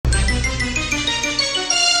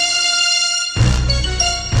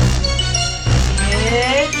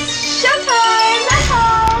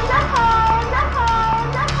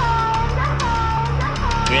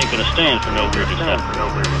stands for no weird stuff.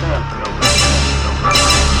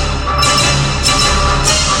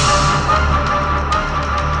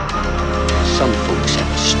 Some folks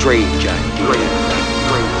have a strange idea.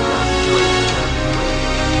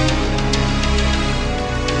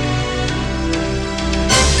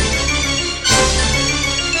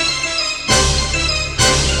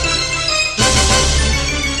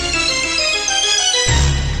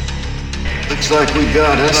 Looks like we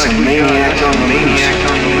got us a maniac on the loose.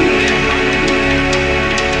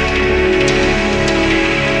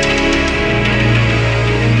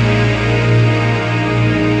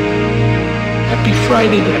 Happy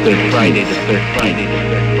Friday the 13th.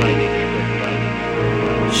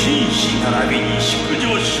 紳士並びに淑女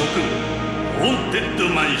諸君、ホーンテッド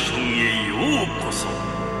マンションへようこそ。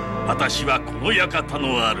私はこの館の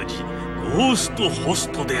主、ゴーストホス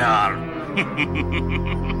トである。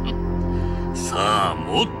さあ、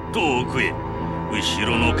もっと奥へ。後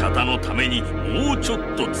ろの方のためにもうちょっ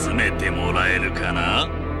と詰めてもらえるかな。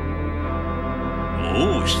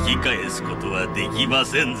もう引き返すことはできま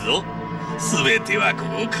せんぞ。全てはこ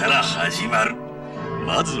こから始まる。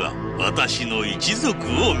まずは私の一族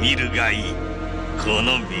を見るがいい。こ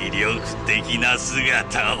の魅力的な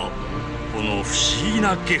姿を、この不思議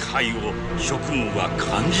な気配を諸君は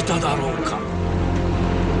感じただろうか。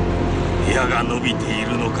部屋が伸びてい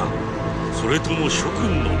るのか、それとも諸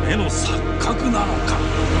君の目の錯覚なのか。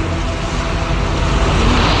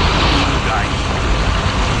見るがいい。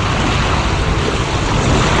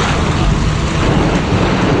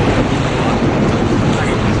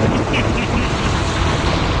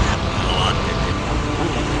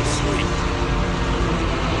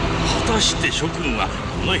果たして諸君は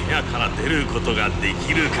この部屋から出ることがで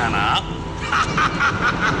きるかな。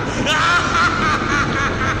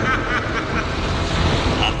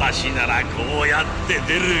私ならこうやって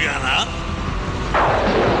出るがな。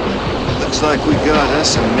 Looks like we got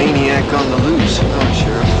us a maniac on the loose, huh,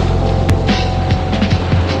 Sheriff?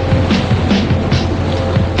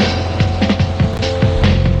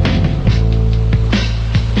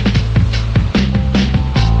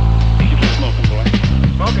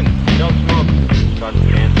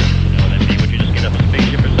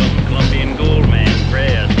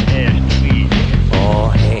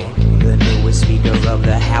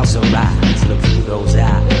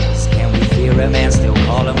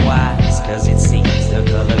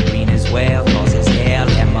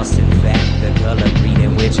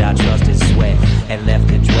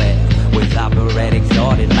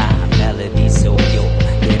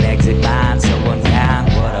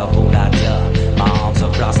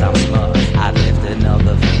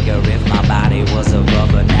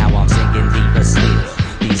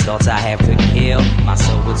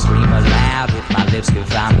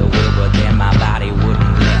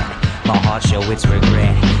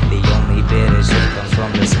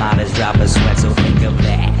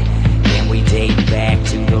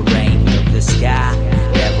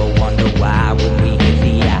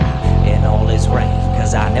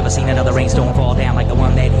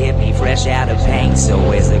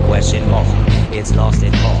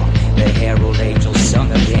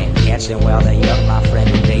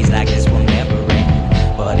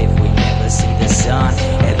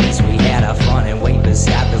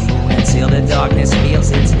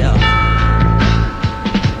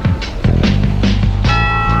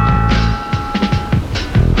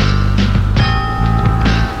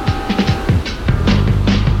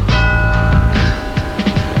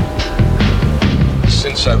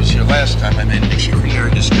 I was here last time, I made an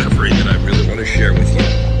extraordinary discovery that I really want to share with you.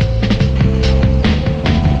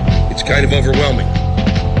 It's kind of overwhelming.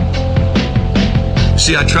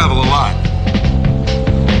 See, I travel a lot.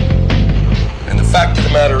 And the fact of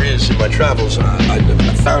the matter is, in my travels, I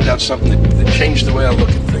found out something that changed the way I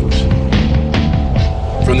look at things.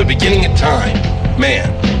 From the beginning of time,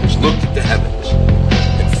 man has looked at the heavens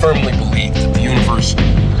and firmly believed that the universe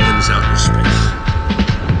ends out in space.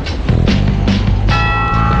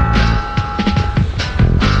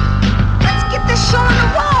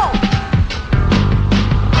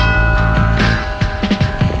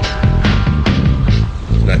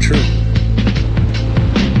 True.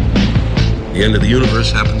 The end of the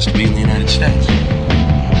universe happens to be in the United States.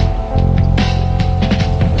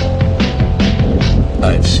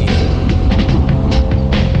 I've seen it.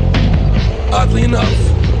 Oddly enough,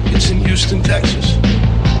 it's in Houston, Texas.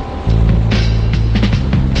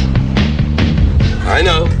 I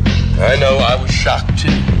know, I was shocked too.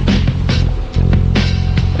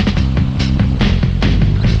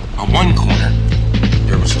 On one corner,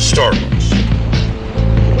 there was a Starbucks.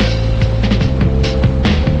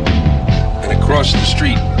 Across the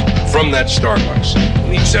street, in front from that Starbucks, in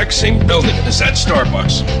the exact same building as that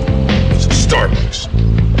Starbucks, was a Starbucks.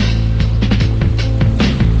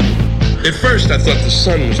 At first, I thought the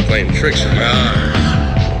sun was playing tricks on my eyes.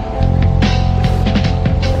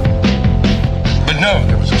 But no,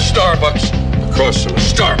 there was a Starbucks across from a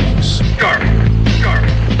Starbucks.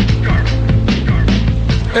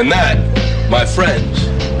 And that, my friends,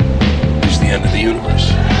 is the end of the universe.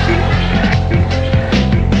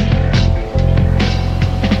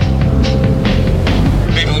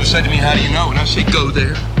 People have said to me, how do you know? And I say, go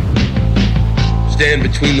there. Stand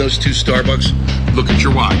between those two Starbucks, look at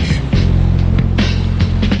your watch.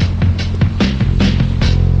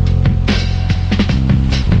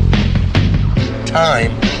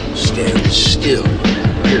 Time stands still.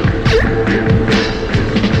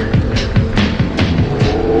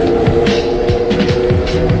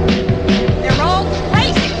 They're all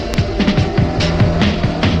crazy.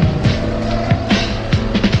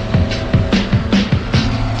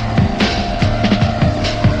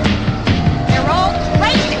 They're all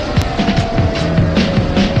crazy.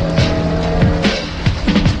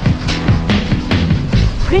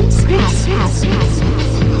 Prince Pass.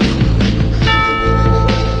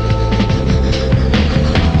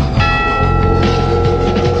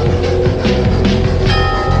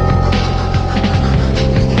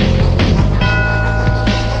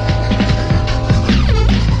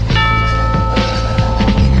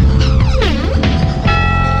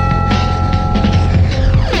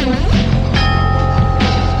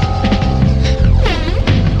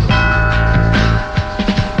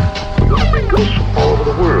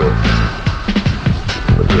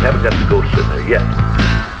 Got the ghosts in there yet.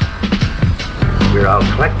 We're out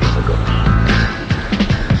collecting the ghosts.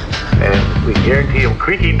 And we guarantee them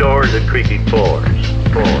creaking doors and creaking floors.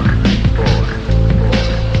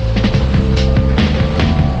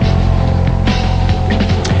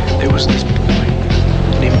 There was this boy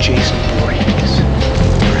named Jason Voorhees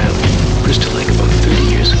around Crystal Lake about 30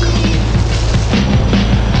 years ago.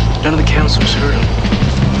 None of the counselors heard him.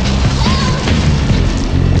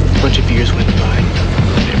 A bunch of years went by.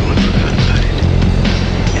 Everyone forgot about it.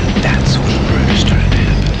 And that's when the murder started to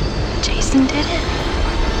happen. Jason did it?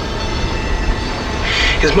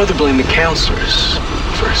 His mother blamed the counselors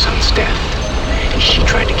for her son's death. And she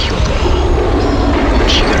tried to kill them all. But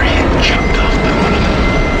she got her head chopped off by one of them.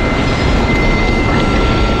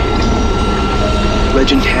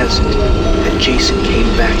 Legend has it that Jason came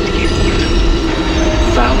back to get even,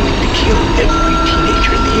 vowing to kill every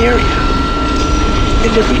teenager in the area.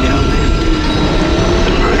 And every now and then,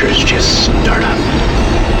 the murders just start up.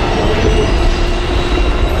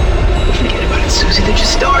 Forget about it, Susie. They're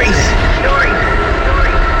just stories.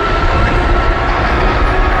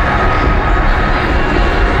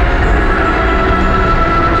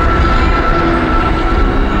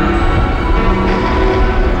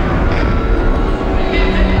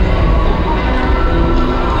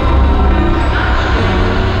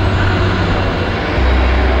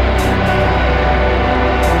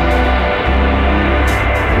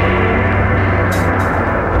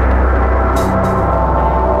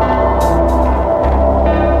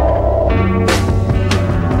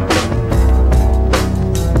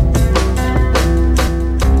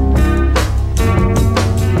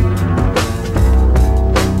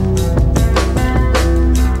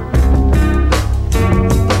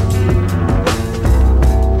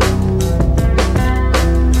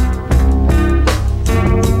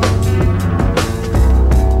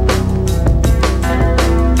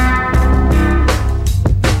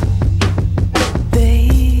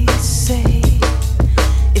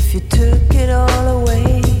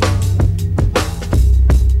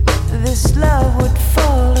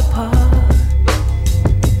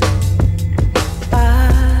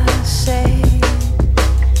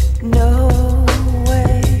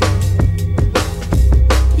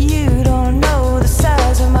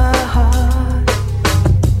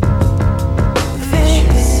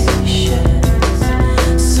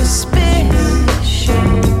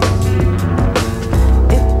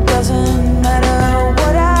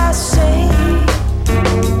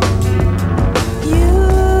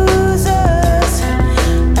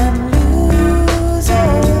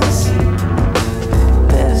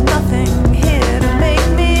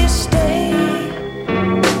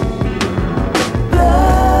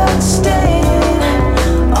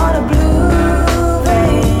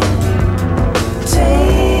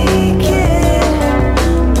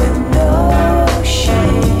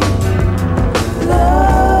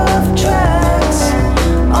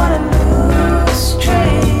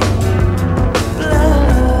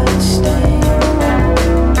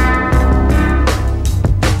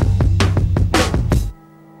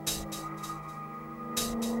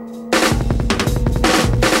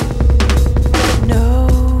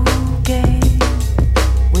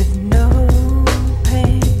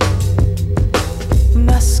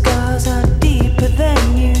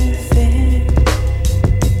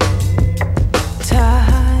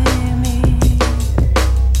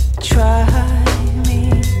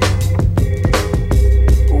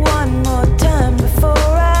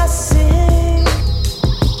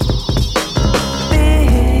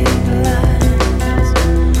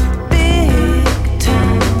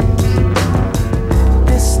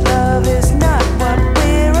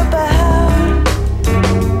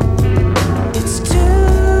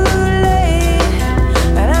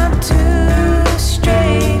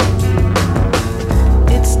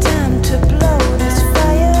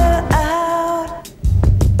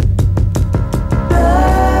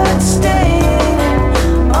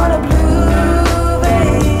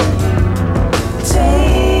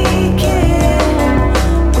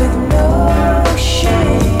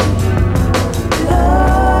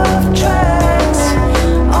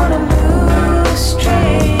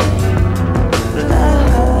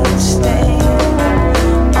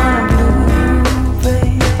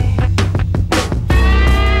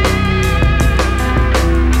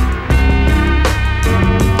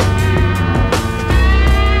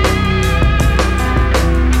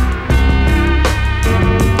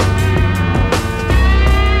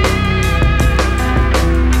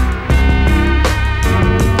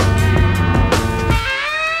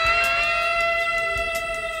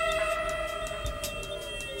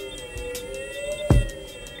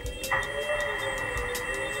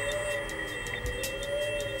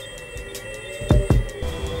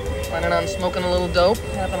 dope,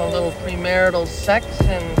 having a little premarital sex,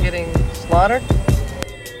 and getting slaughtered?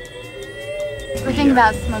 We're thinking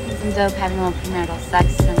about smoking some dope, having a little premarital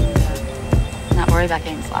sex, and not worry about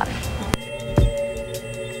getting slaughtered.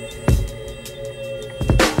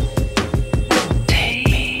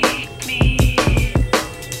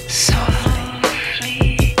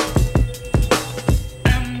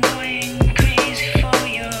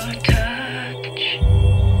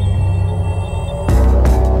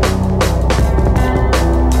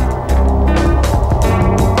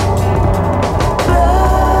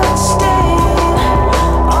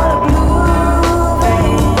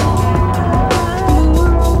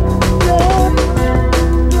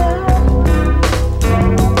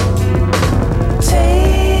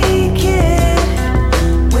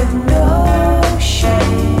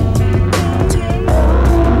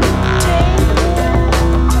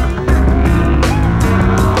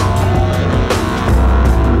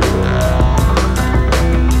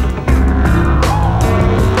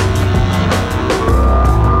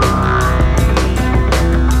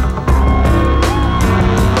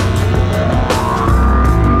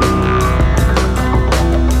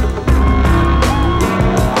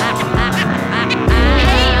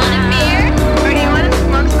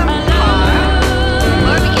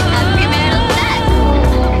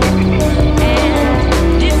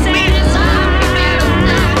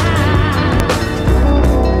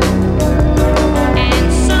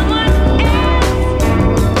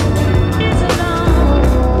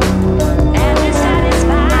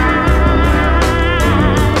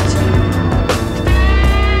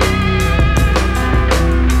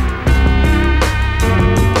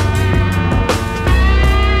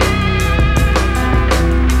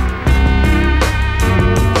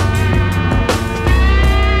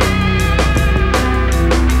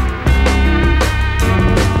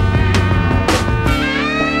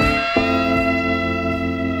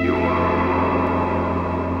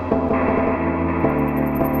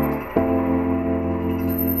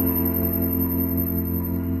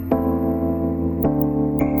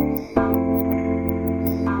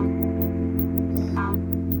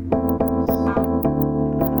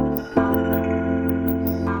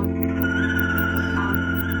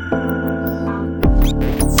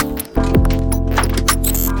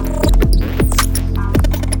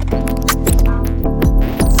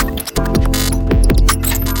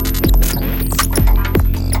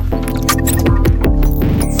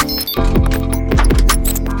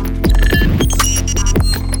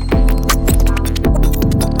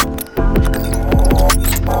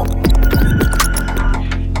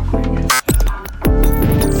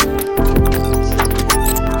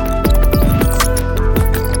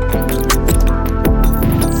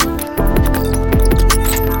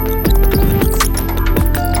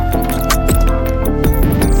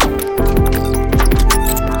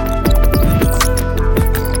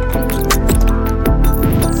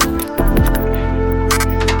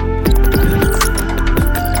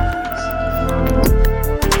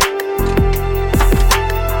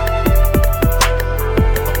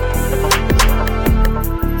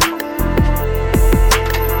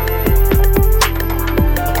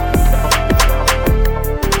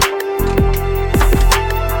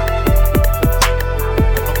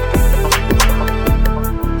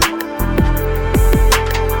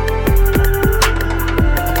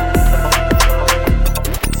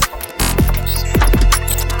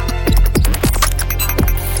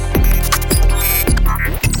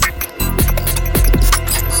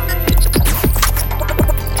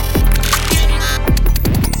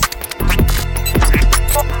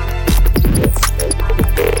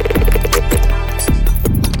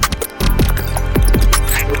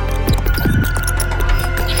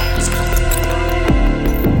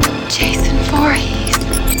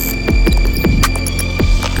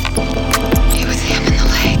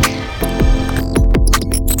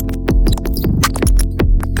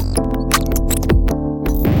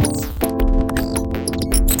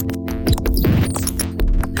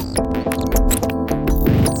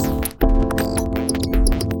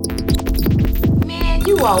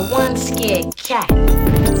 are one scared cat.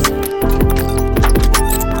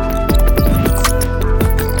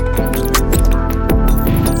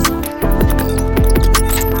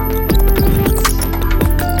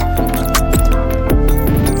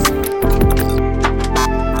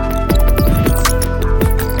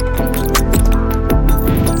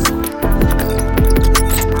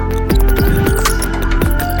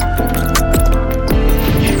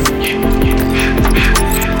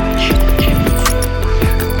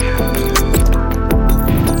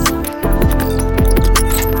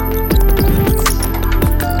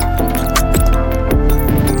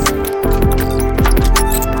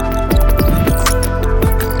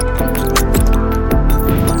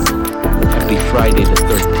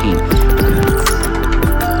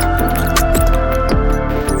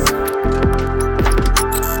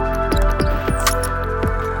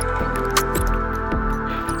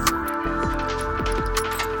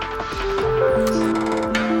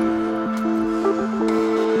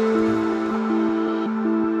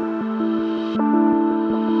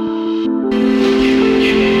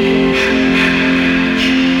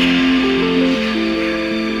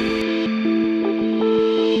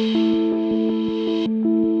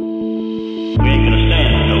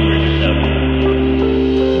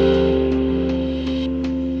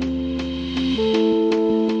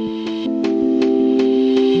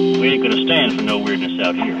 We ain't gonna stand for no weirdness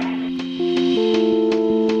out here.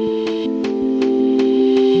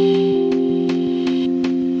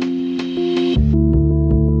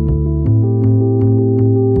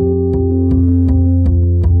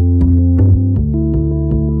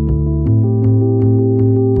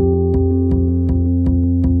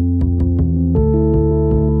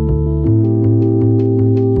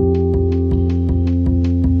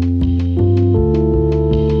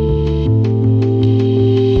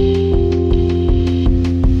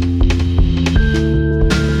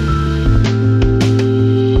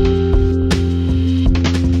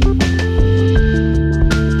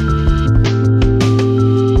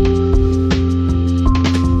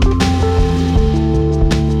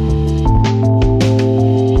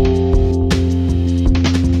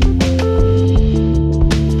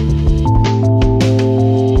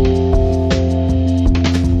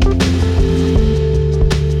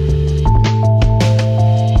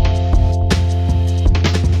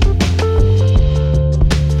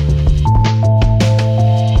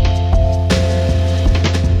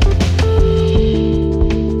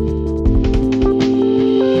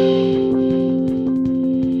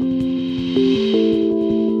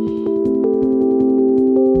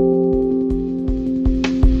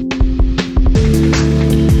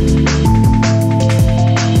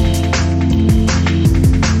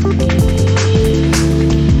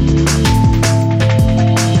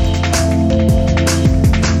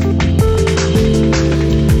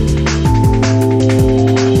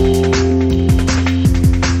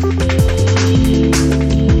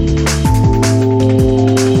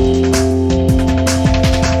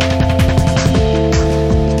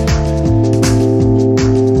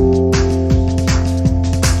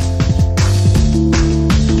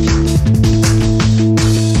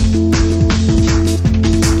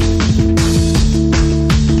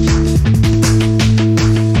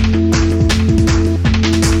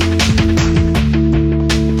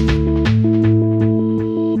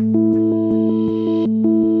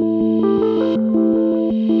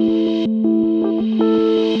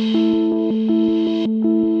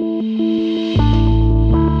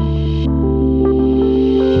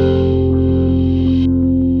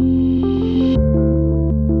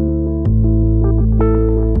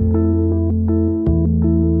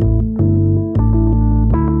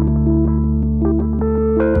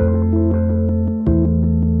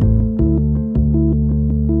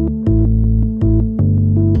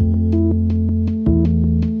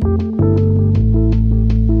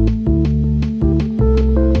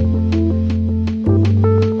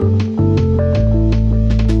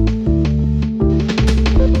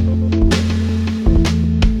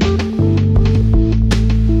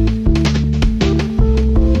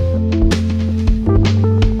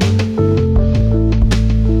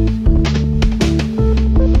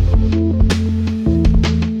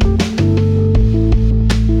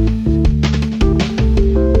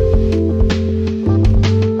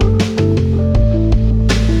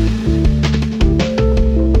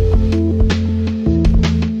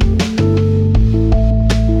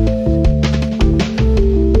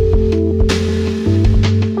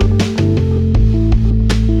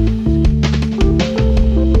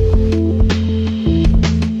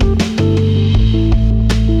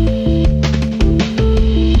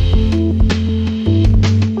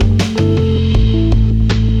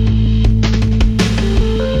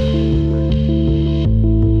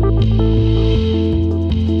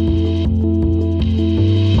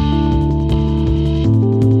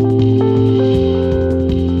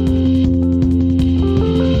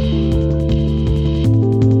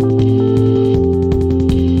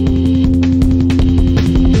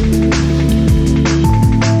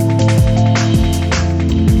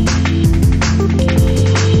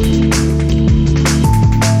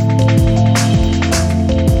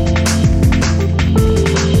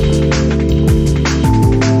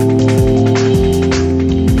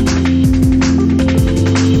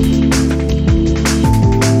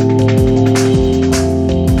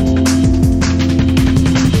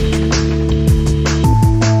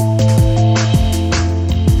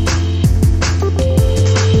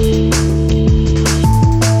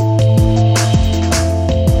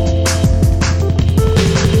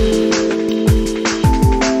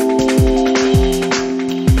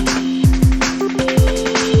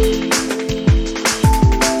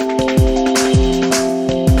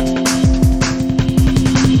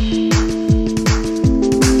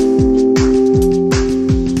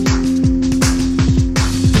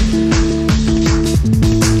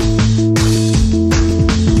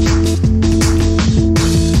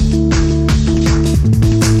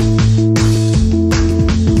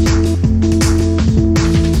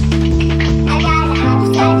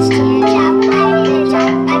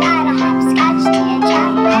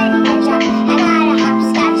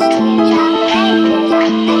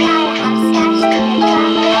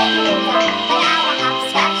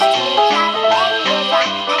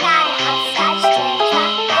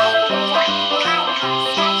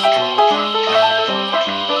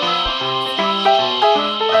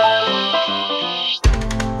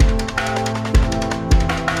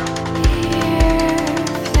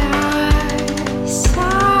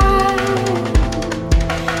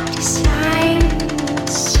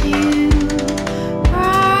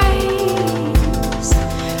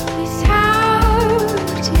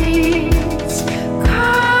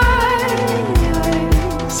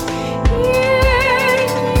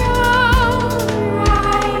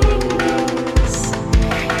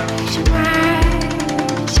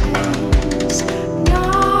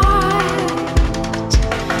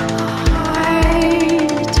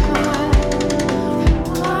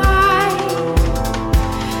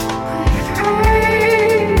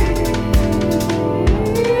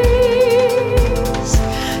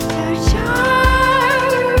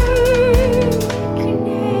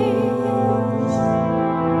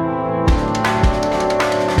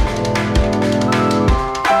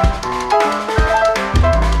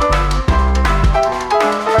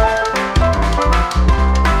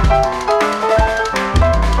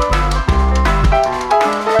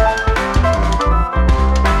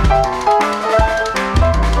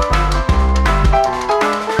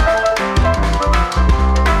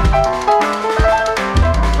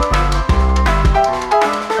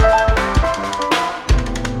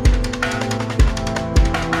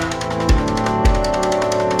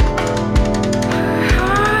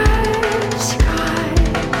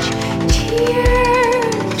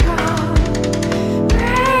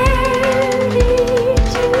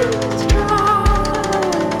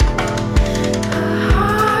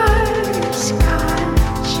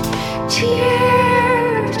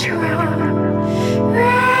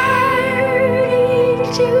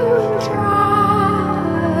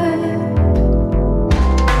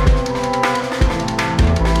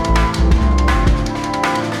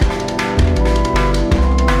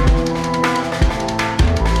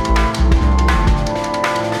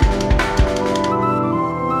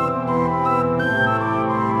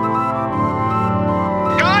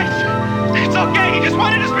 just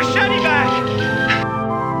wanted his machete back!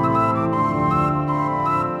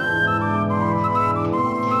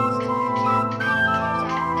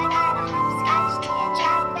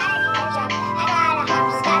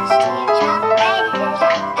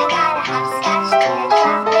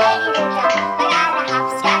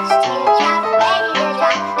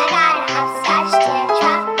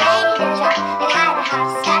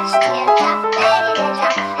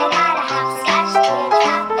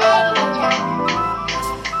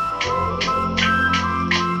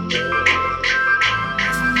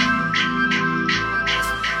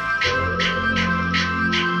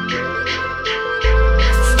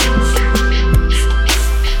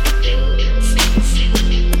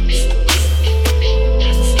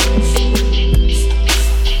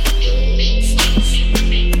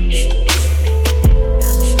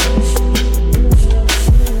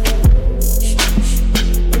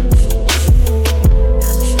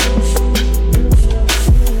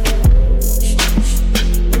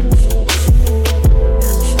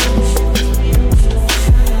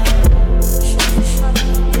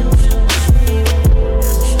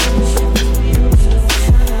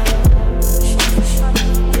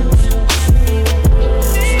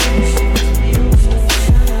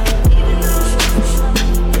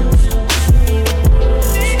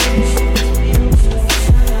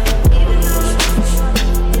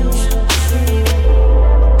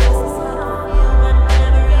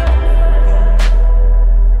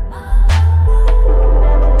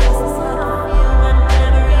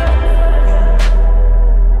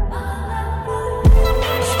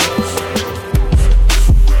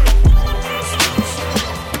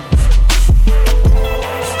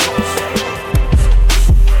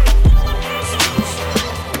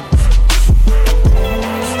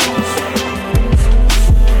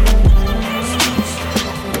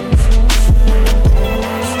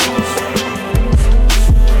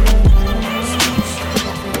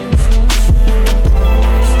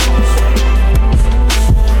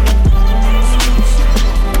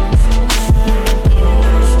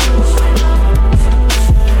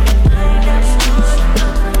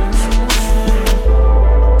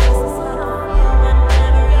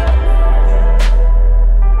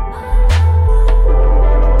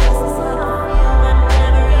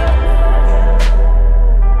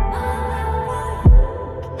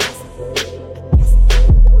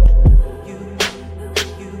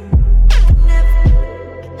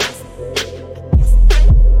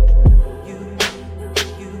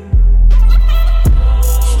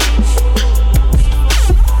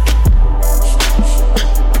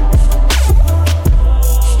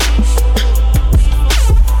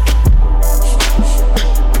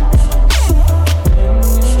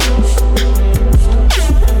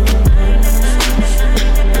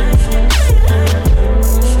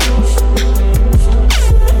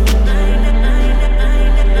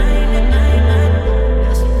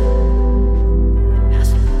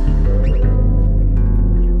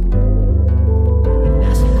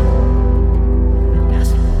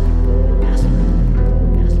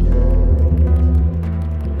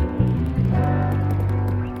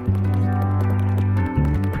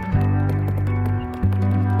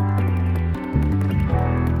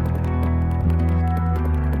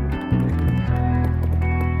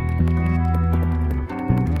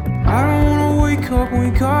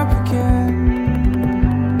 wake up again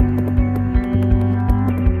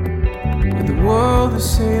with the world the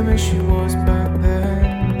same as she was back then.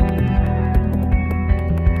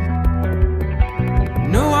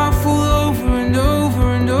 No, I fall over and over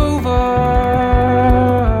and over.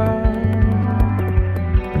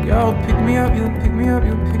 You'll pick me up, you'll pick me up,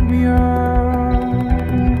 you'll pick me up.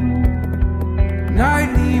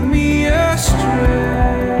 Night lead me astray.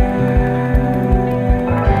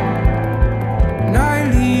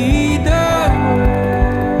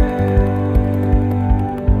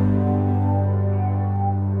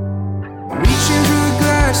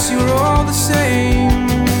 You're all the same.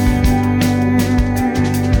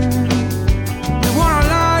 We want our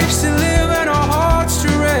lives to live and our hearts to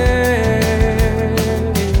rest.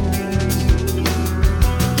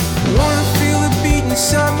 I wanna feel the beat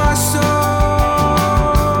inside my soul.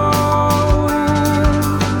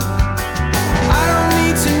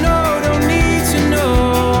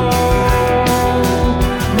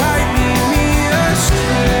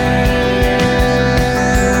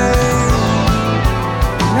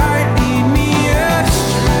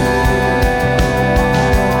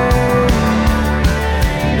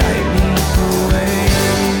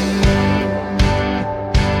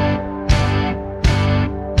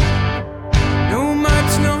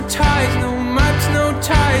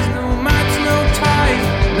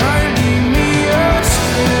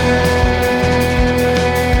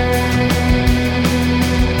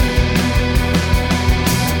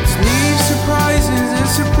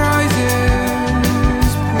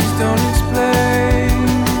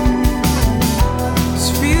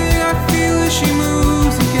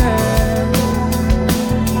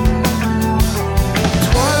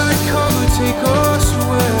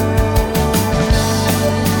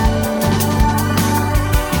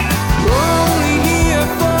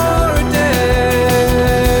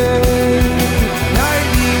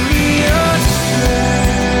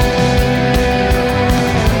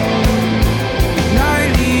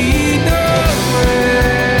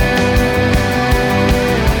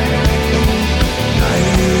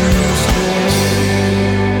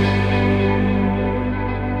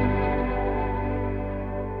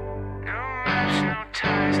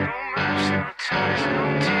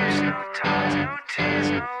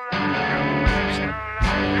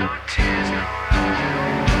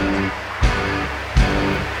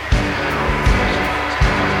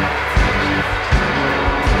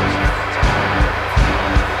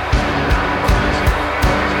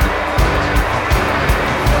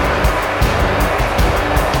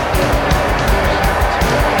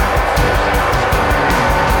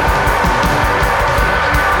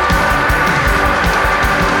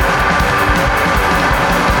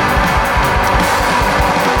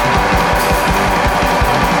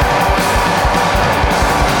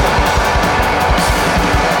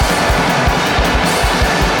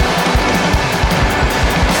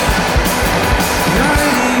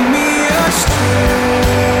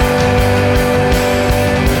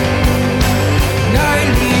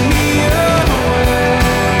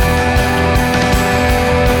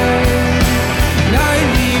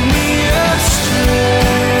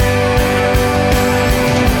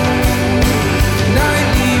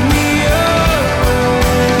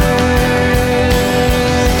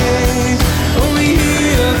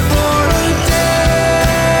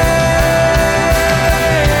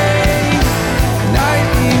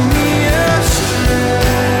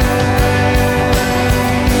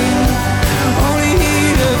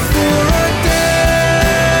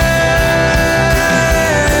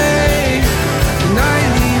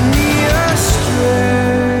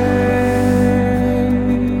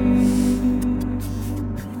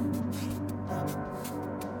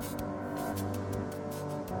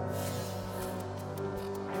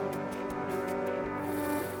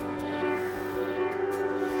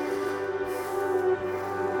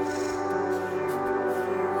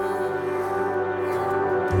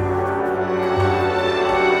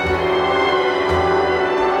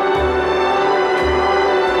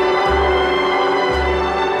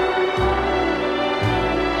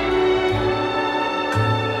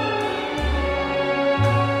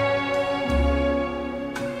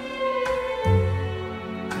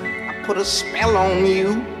 put a spell on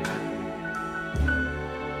you.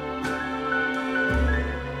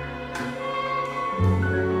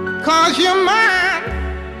 Cause you're mine.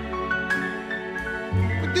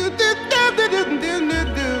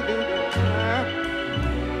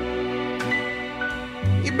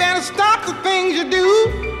 You better stop the things you do.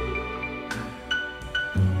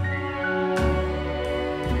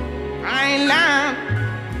 I ain't lying.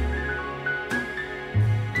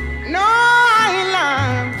 No, I ain't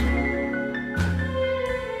lying.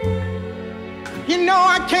 You know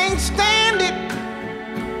I can't stand it.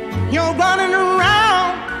 You're running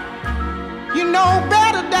around. You know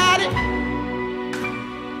better, Daddy.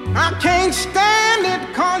 I can't stand it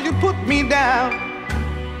 'cause you put me down.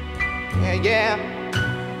 Yeah, yeah.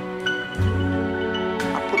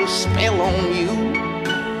 I put a spell on you.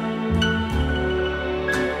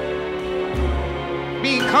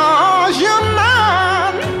 Because you're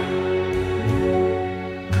mine.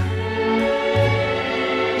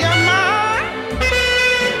 You're mine.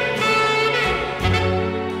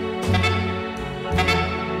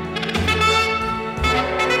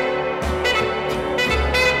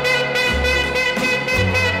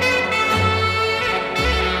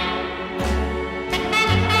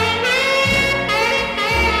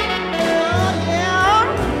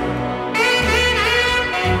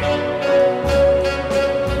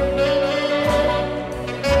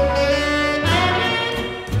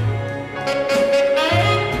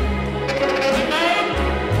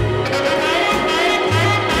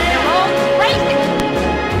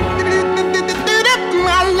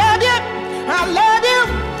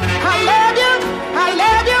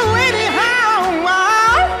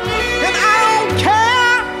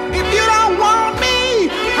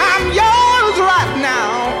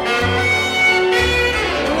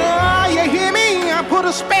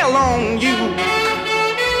 Spell on you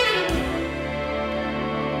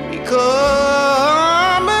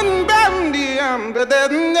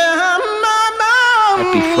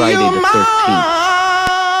Happy Friday the 13th.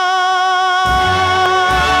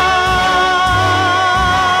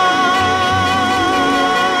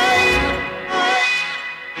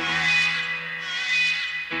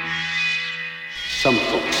 Some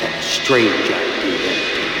folks have a strange idea.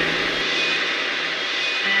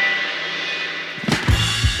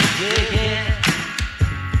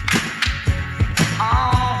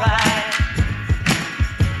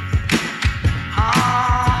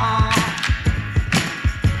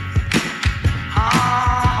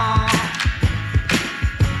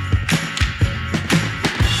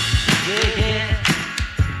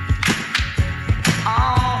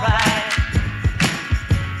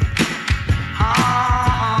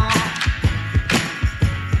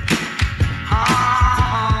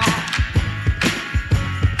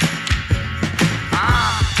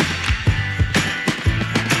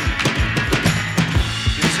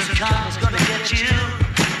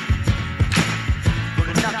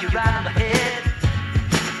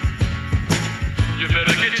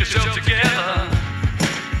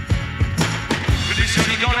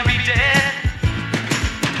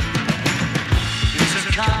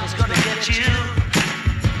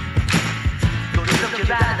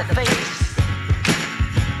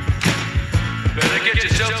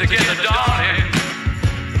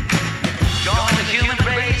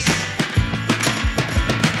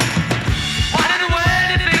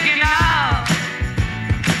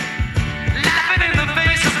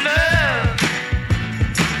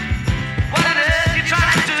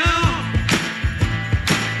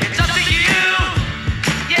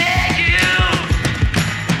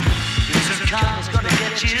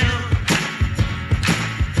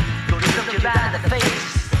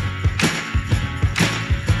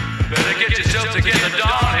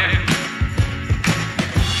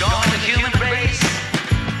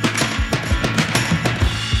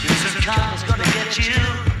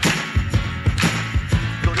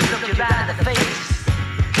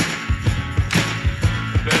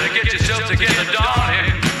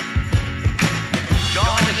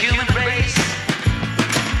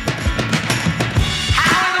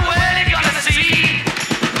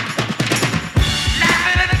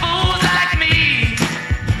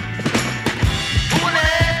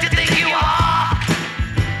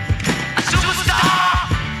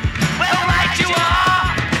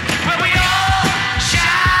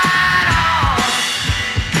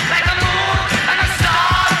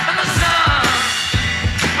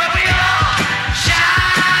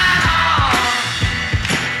 Shine!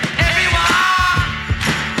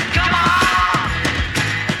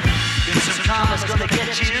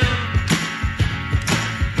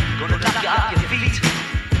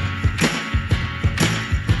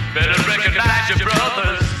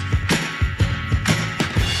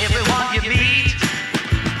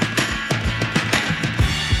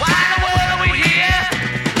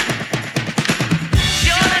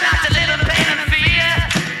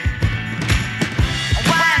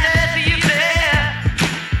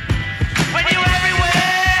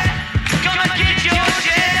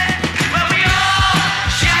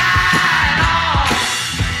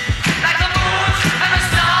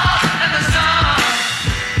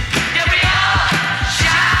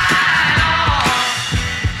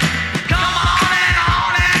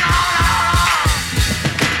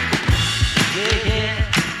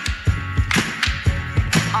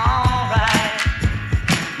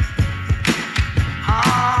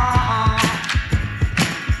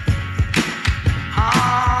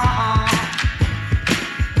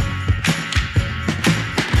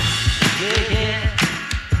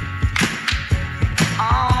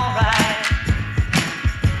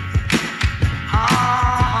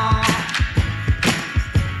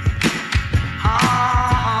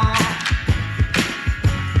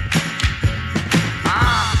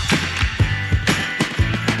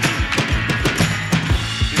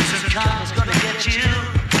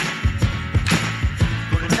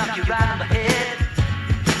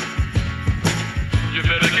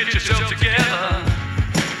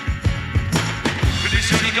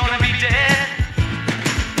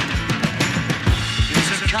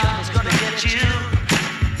 at you.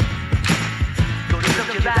 Gonna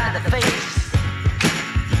look you right in the face.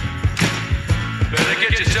 Better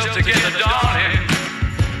get yourself together, darling.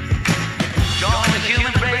 Join the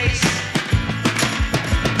human race.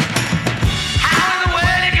 How in the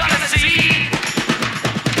world you gonna see?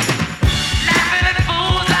 Laughing at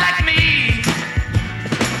fools like me.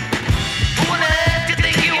 Who on earth do you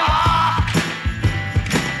think you are?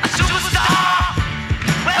 A superstar?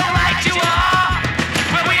 Well, right you are.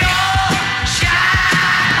 Where we all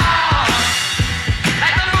shine on.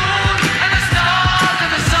 Like the moon and the stars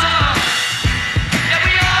and the sun. Yeah,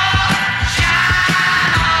 we all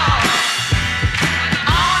shine on.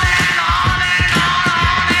 On and on and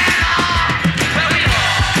on and on. Where we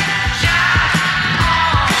all shine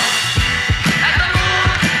on. Like the moon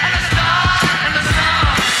and the stars and the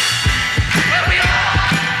sun. Where we all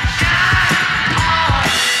shine on.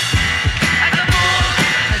 Like the moon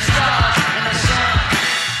and the stars and the sun.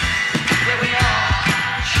 Where we all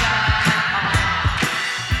shine on.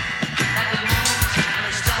 Like the moon and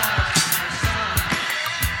the stars and the sun.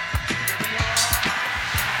 Where we all.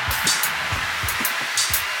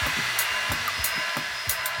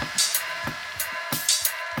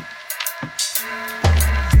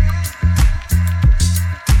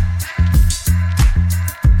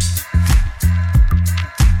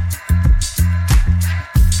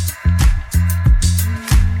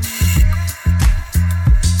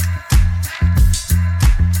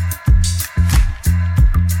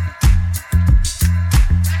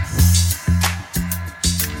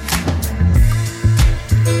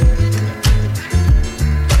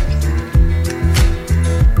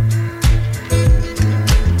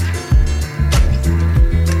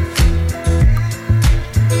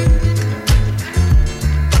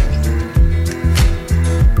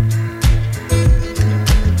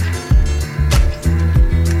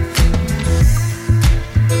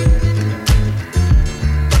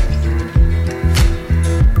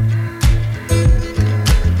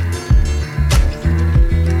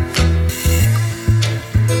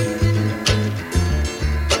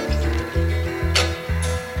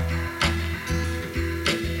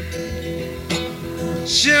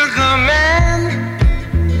 Sugar man,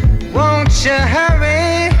 won't you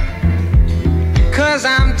hurry? 'Cause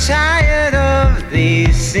I'm tired of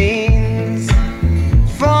these scenes.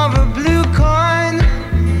 For a blue coin,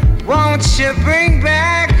 won't you bring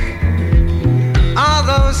back all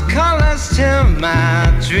those colors to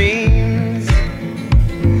my dreams?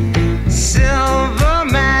 Silver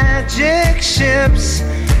magic ships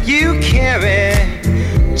you carry,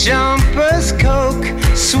 jumpers, Coke,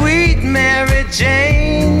 sweet Mary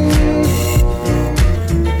Jane.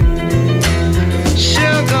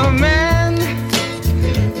 Sugar man,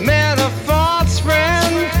 met a false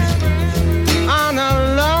friend on a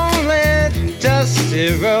lonely,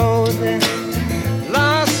 dusty road.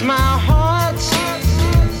 Lost my heart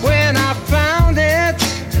when I found it.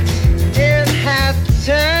 It had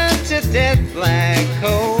turned to dead black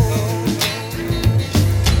coal.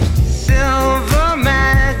 Silver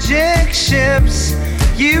magic ships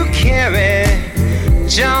you carry,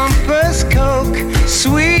 jumpers, Coke,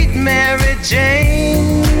 sweet Mary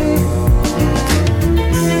Jane.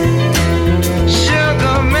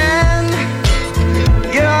 Sugar man,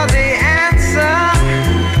 you're the answer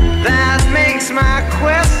that makes my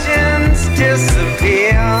questions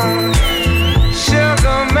disappear.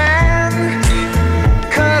 Sugar man,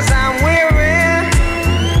 'cause I'm weary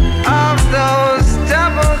of those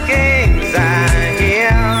double games I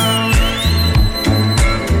hear.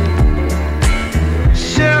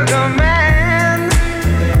 Sugar man,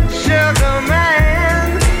 sugar man,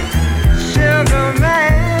 sugar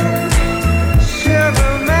man,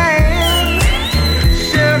 sugar man, sugar man,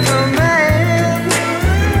 sugar man,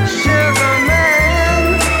 sugar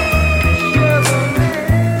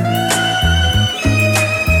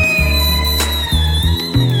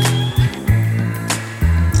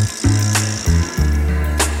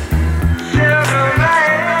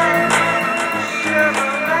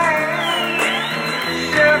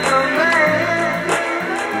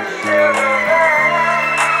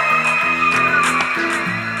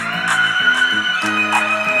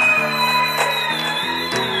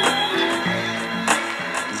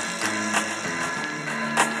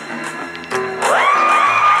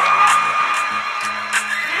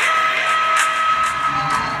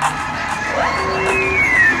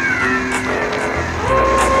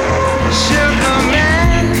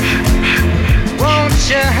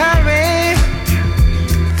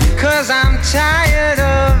tired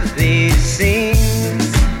of these scenes.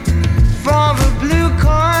 For the blue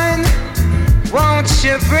coin, won't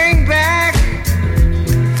you bring back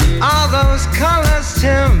all those colors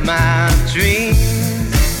to my dreams?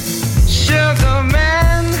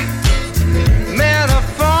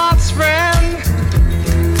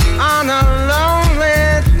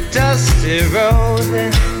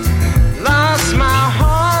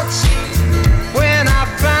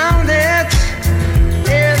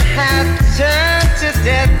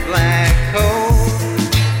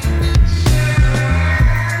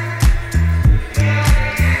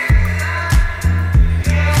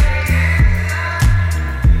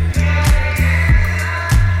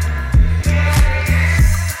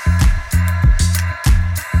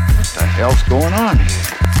 going on here?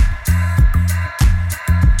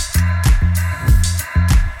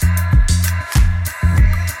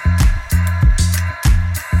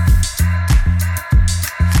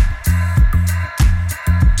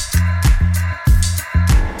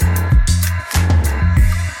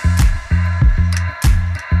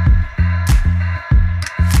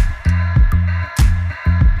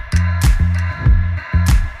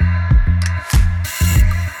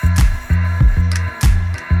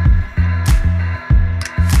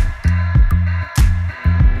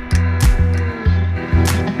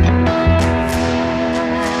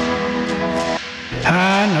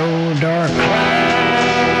 I know dark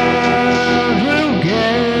clouds will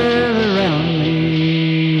gather around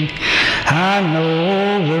me. I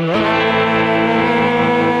know the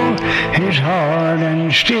road is hard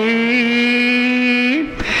and steep.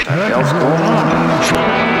 What's going on?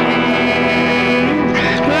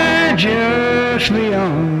 Lie just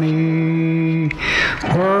beyond me,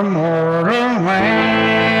 where mortal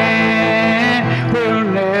man will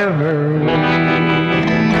never leave.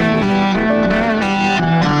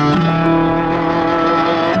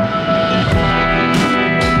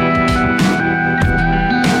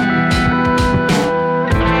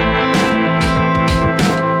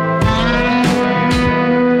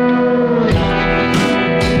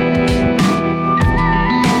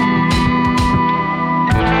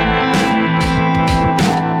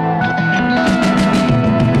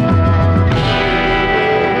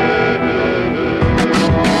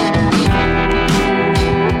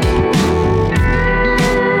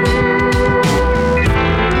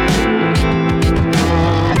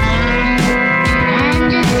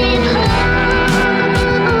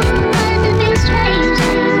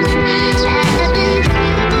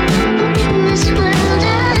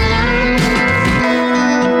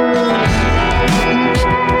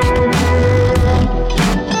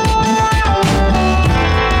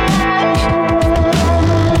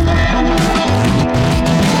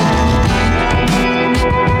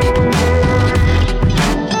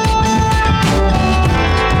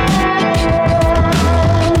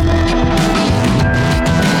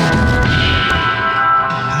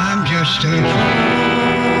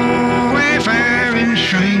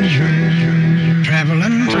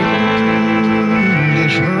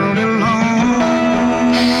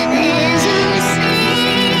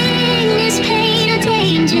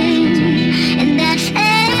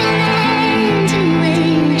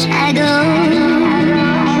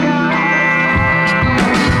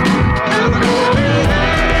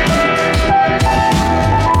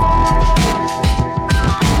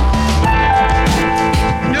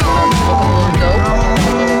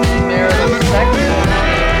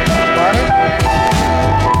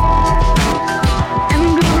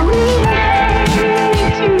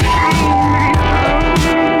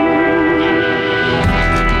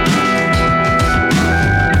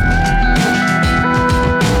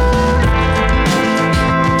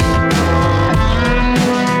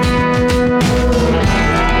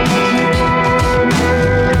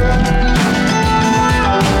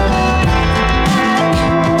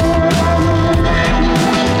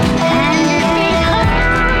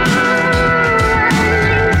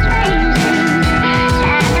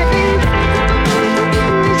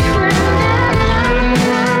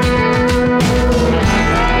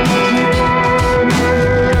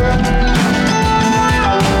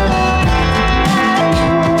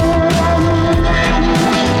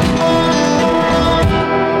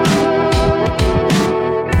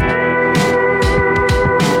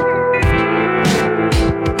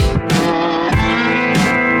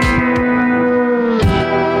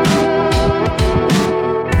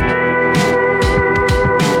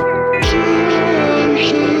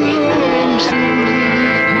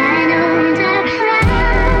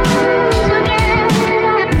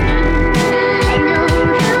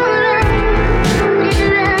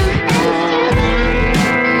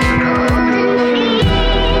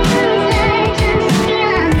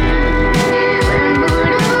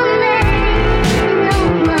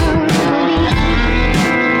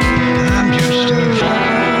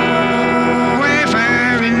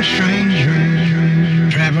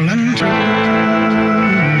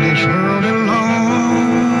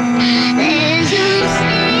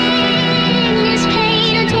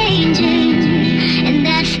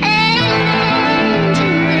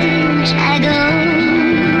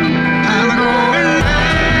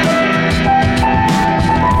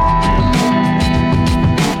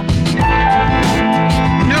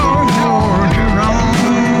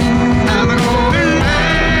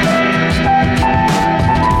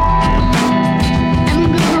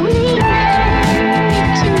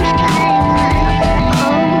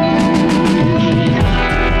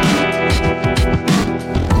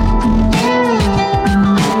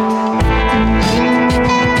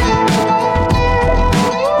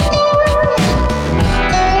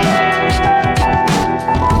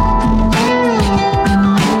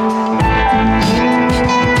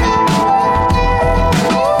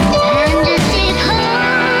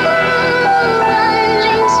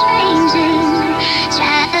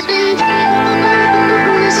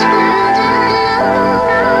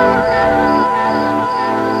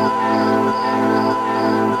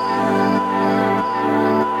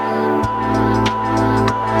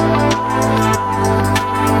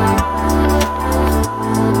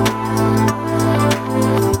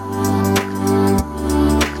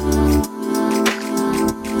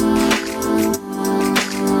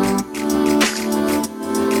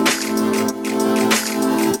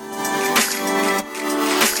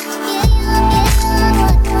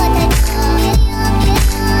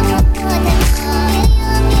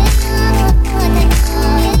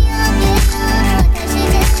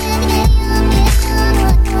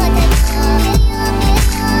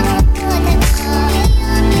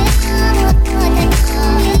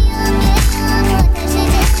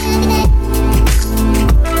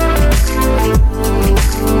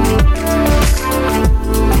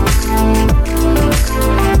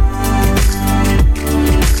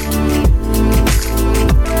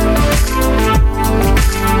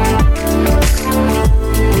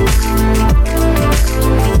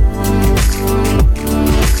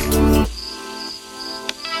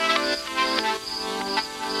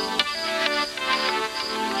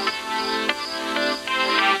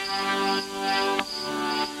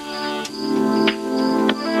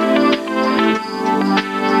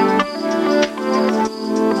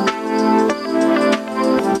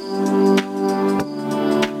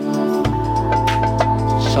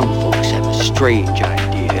 strange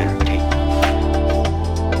idea to entertain.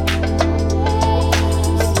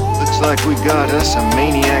 Looks like we got us a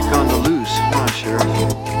maniac on the loose, huh,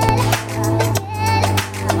 Sheriff?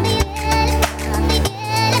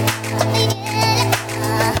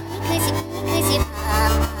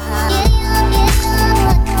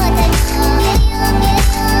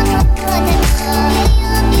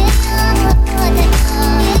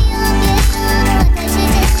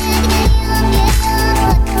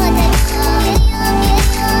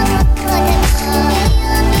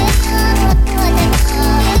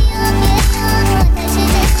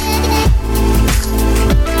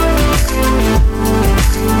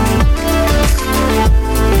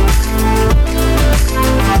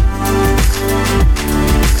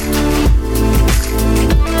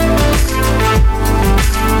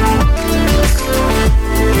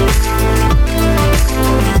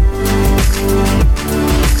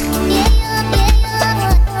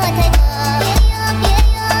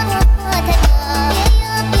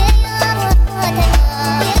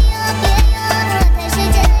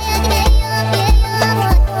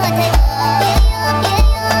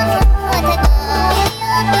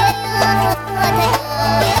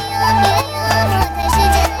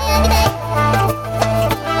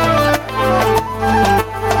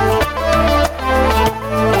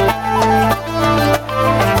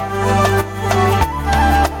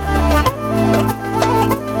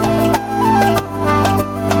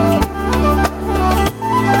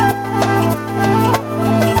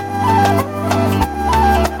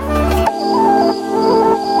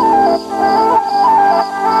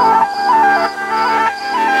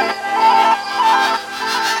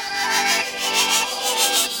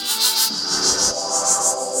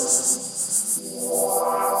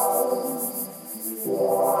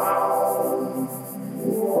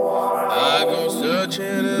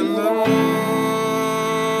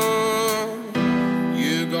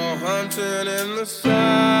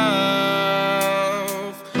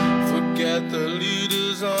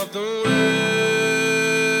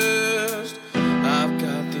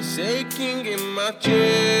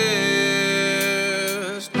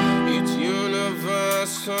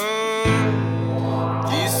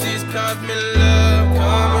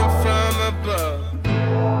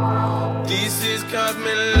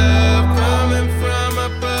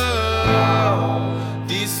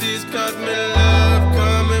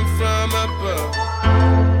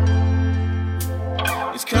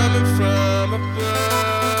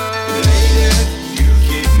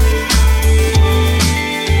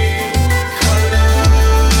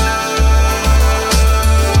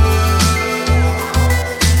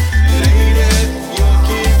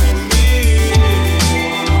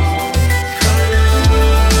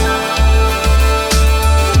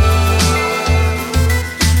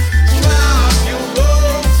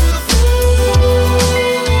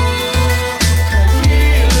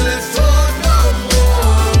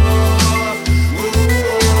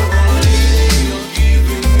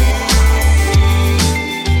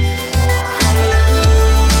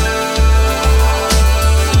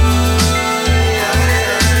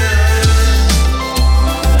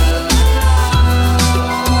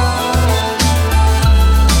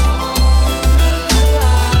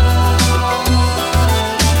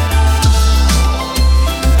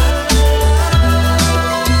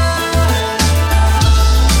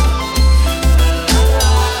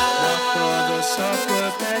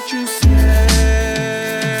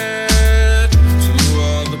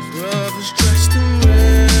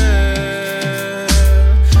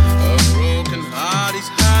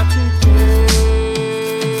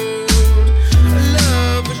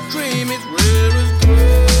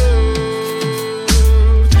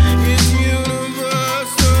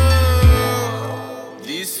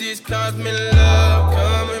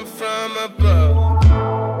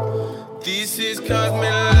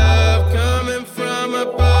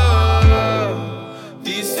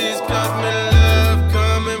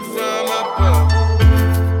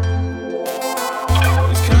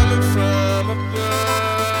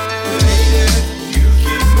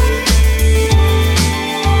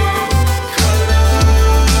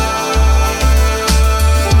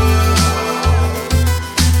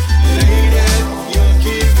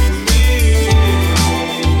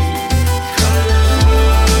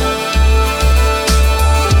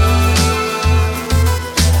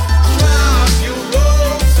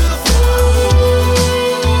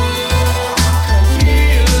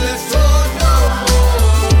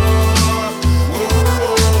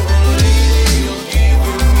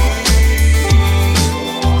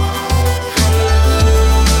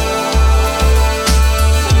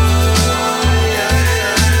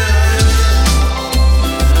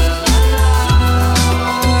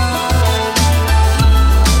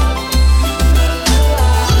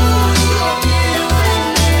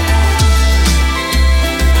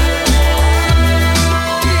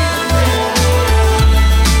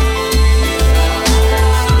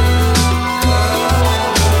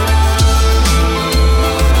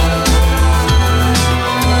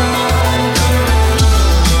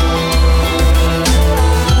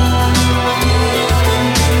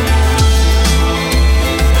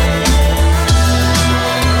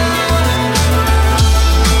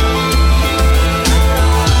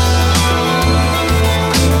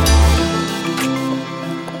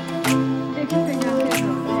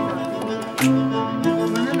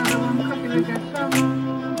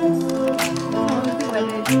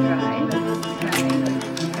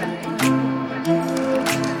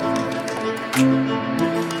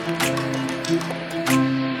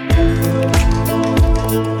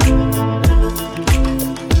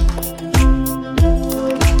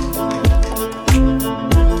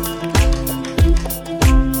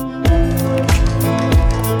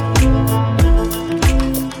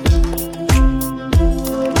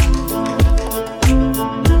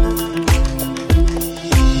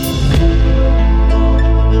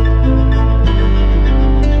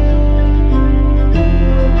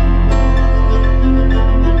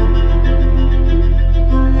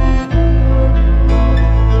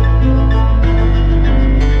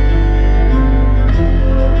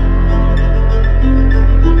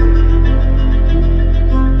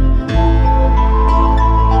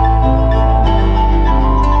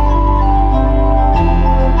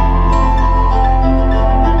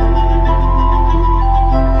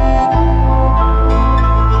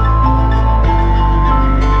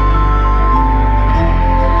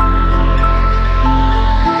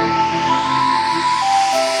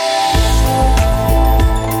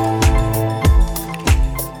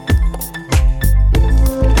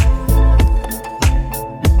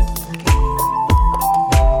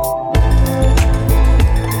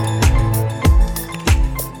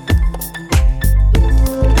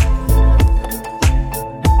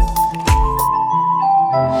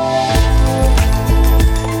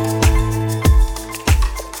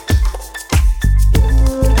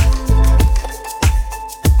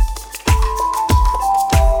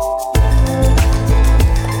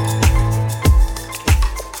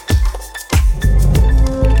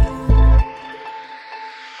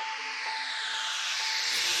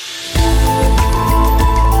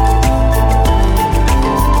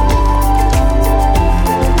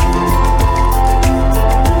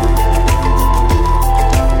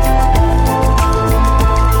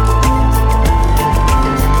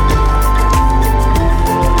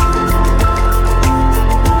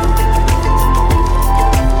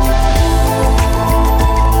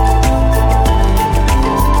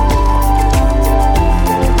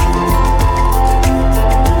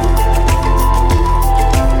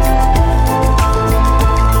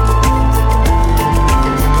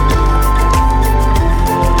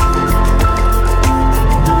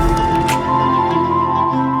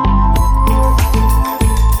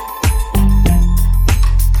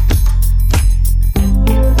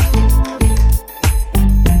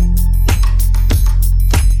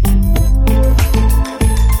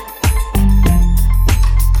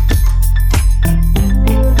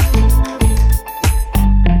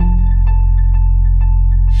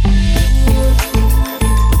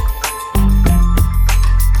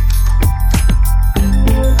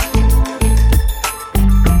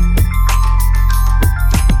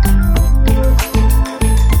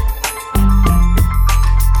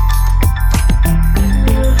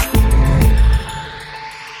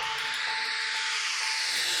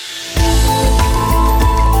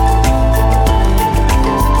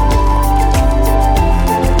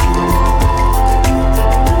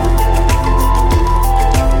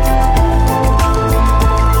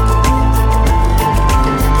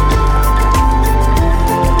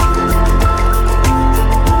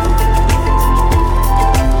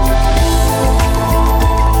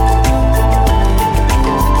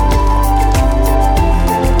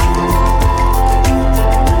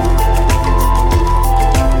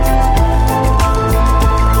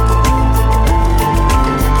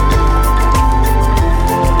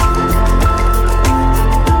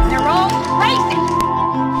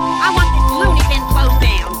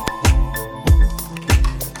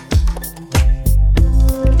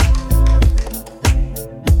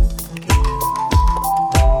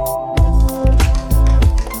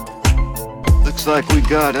 like we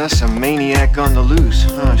got us a maniac on the loose,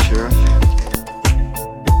 huh, Sheriff?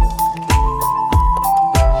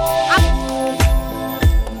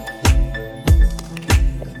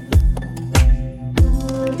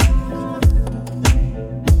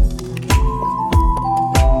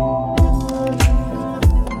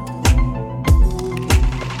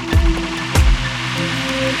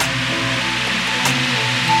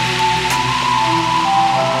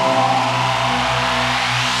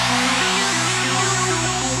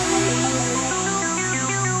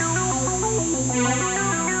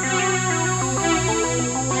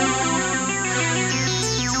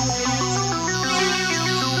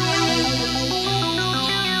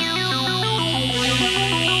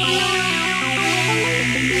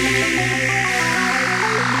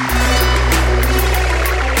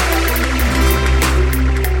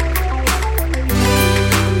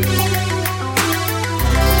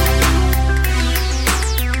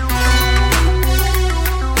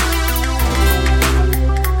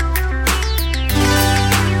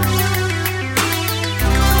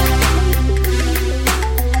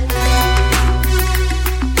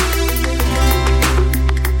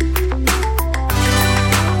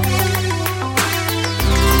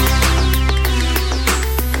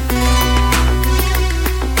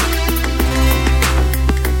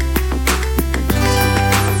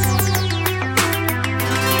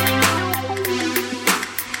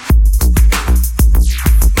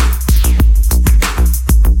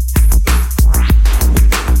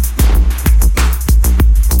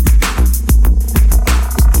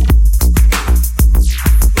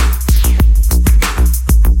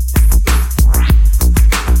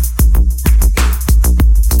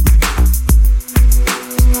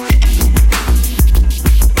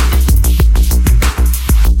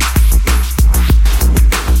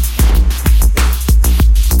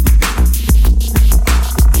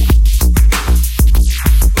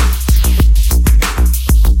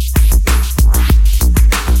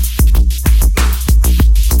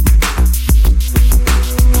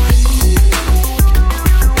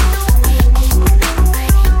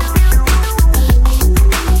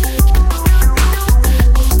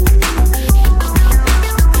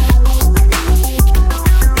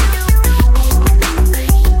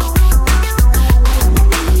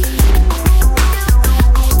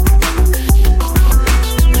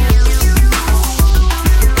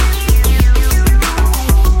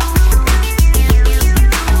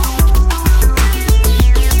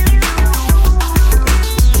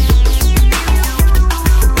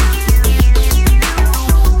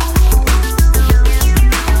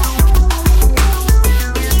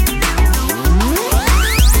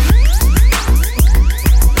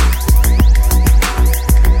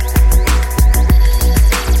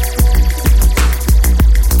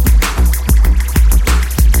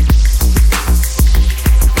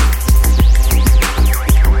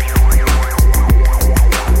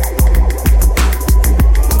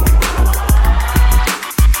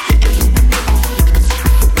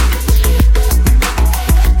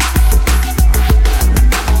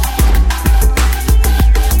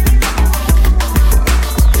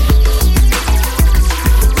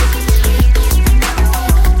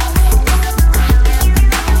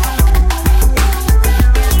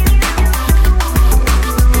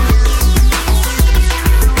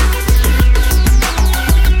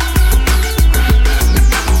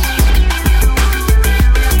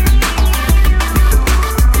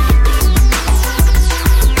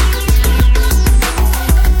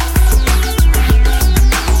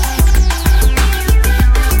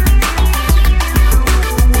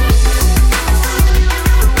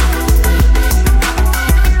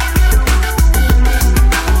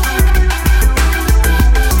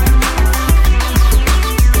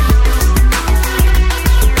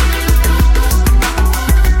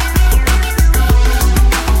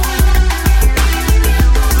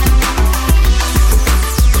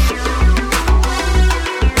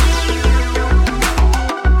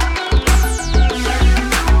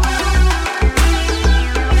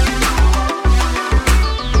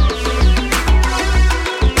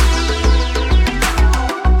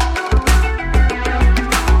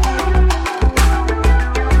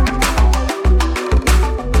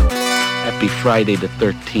 Friday the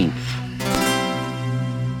 13th.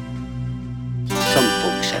 Some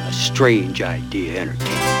folks have a strange idea of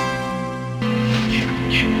entertainment.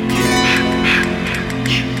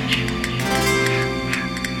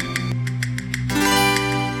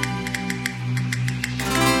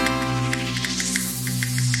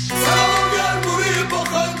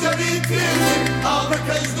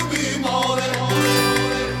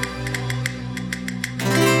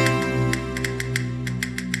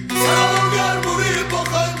 Gel buraya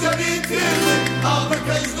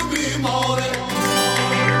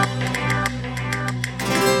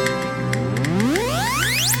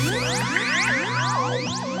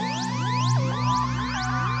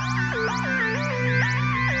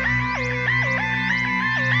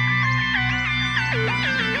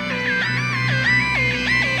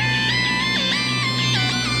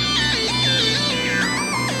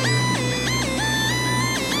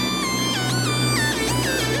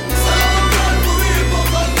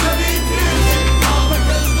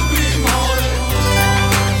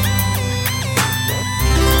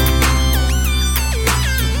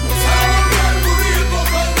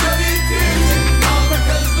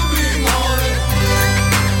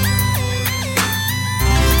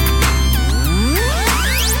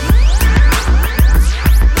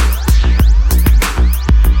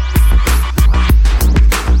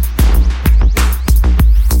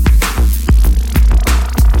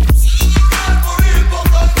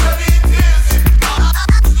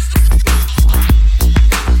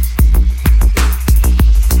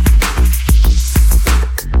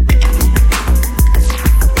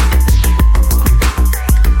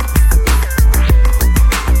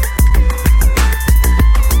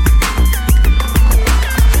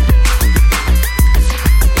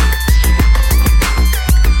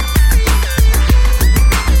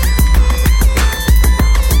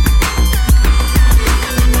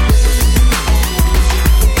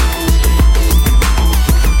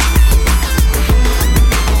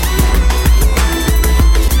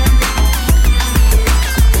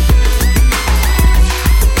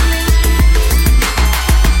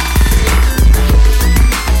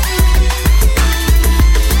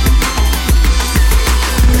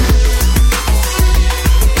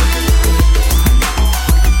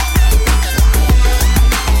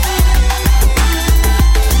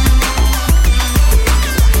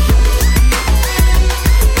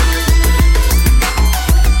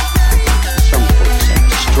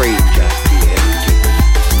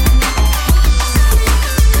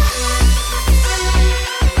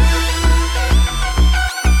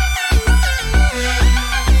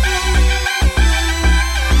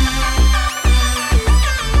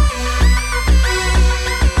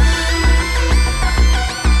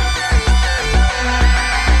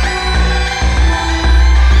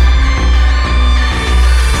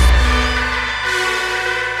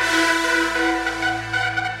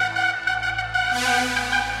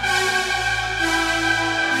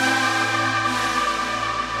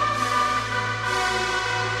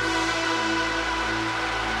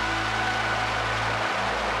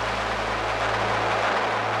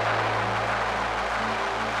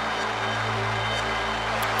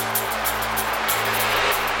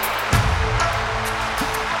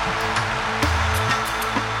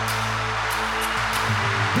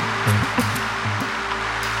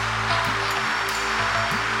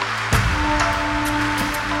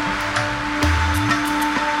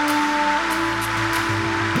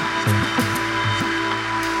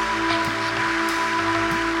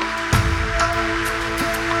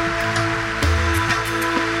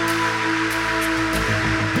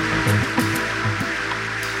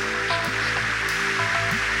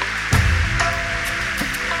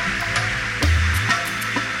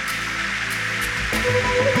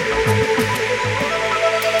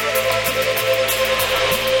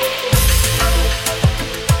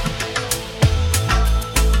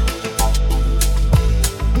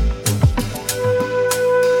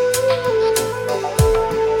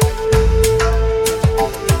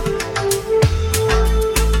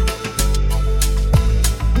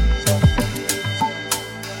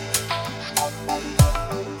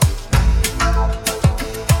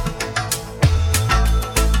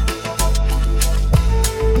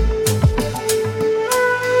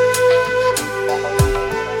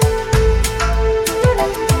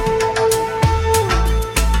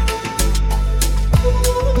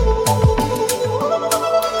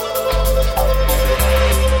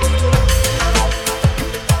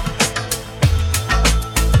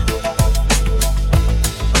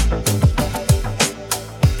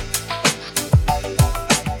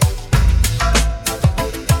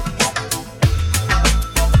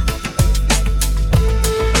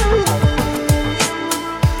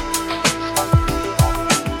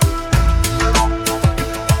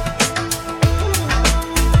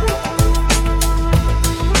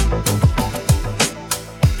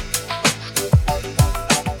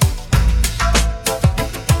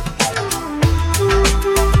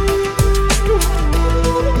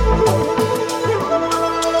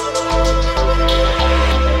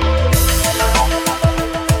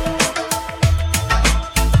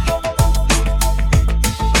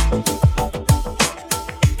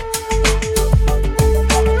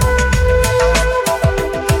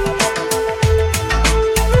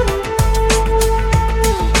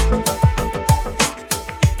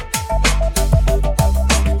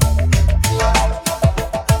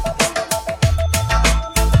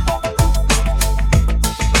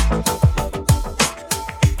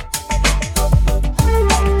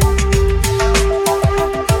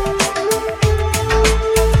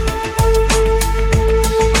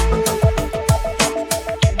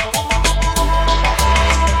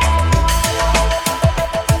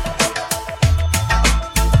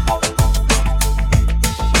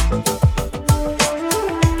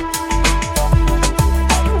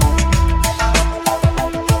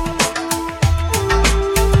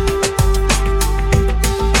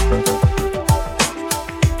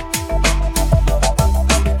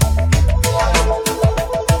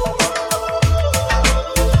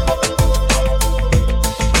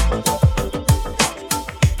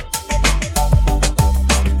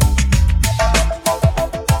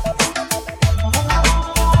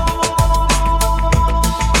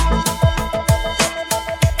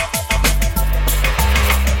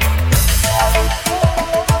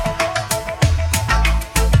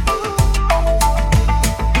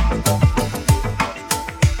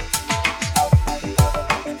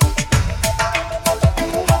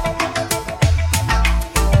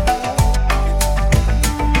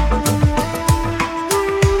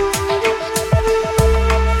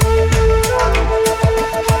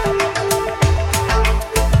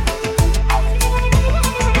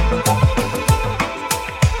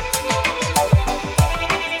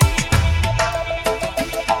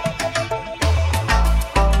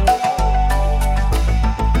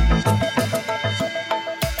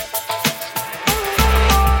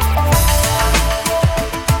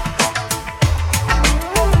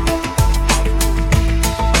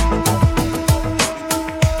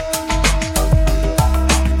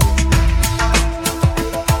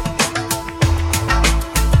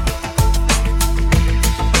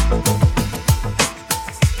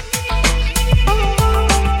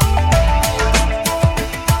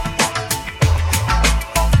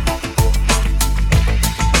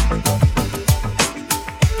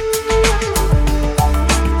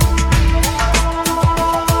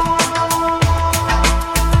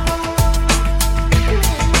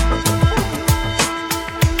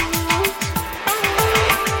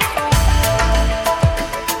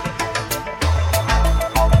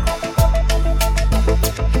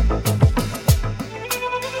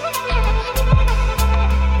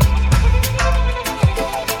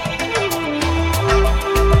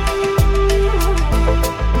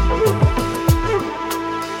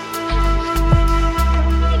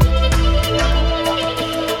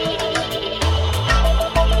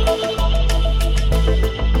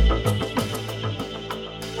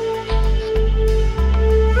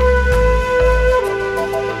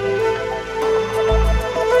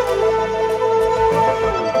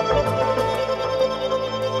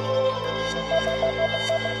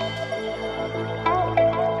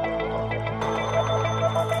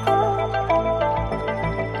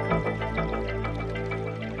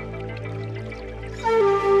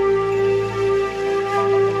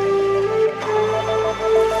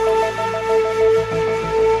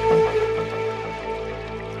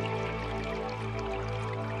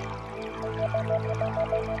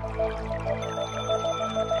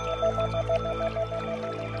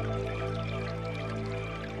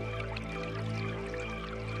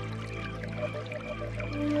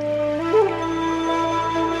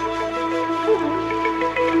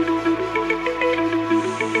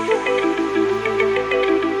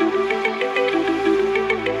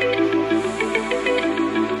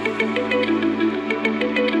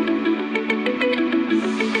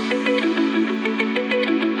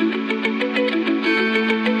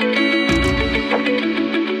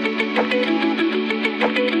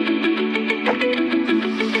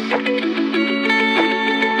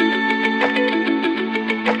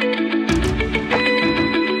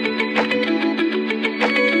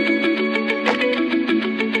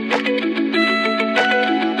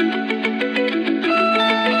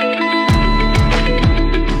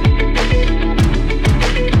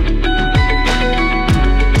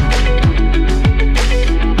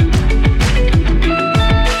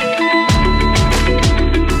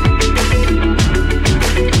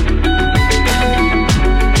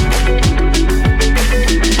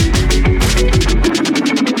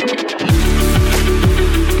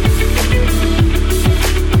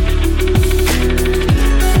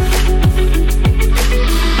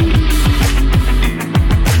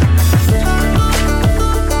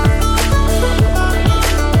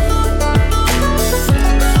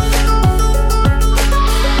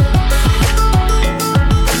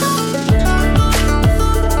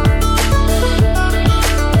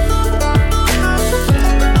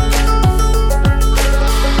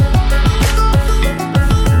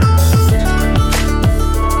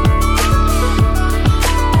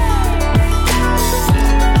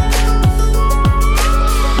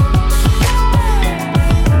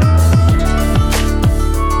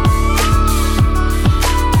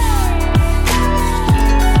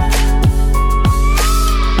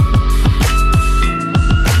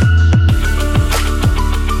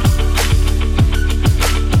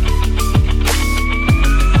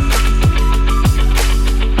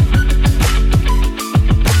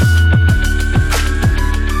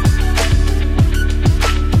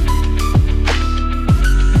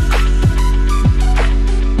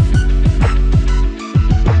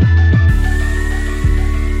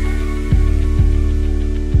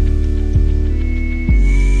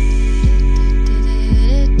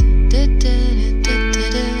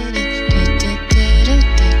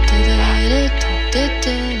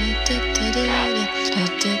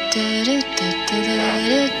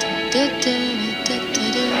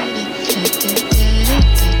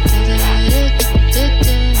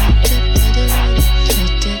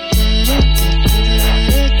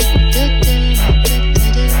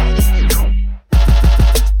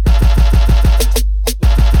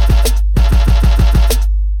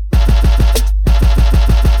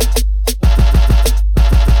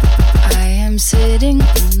waiting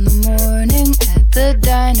in the morning at the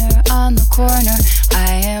diner on the corner.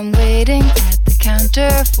 I am waiting at the counter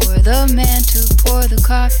for the man to pour the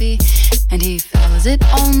coffee, and he fills it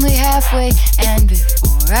only halfway. And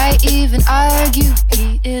before I even argue,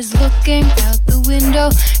 he is looking out the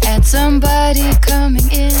window at somebody coming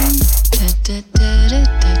in.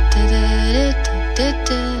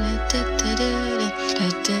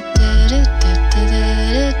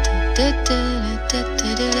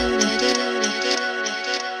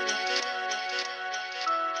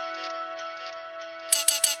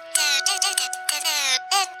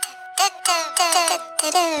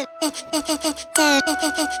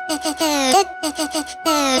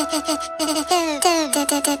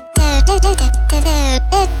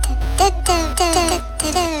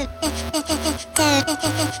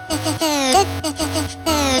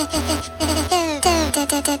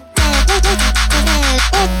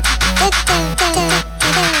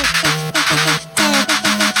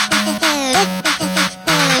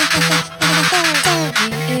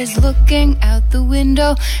 He is looking out the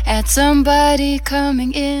window at somebody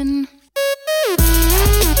coming in.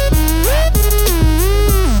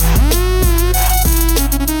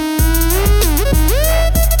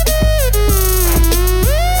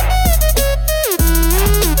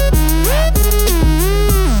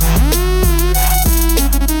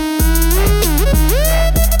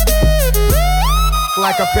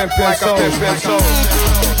 Like a pimp soul.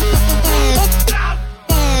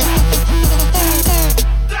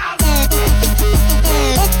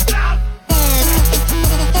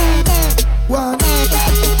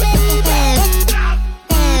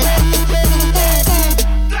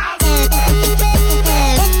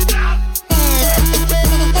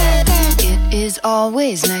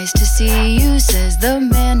 Always nice to see you, says the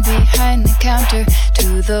man behind the counter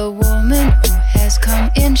to the woman who has come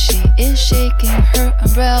in. She is shaking her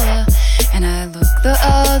umbrella, and I look the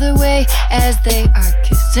other way as they are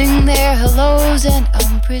kissing their hellos, and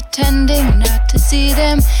I'm pretending not to see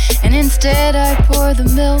them, and instead I pour the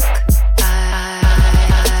milk. I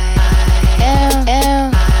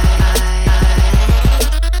am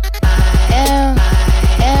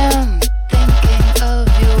thinking of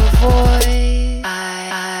your voice.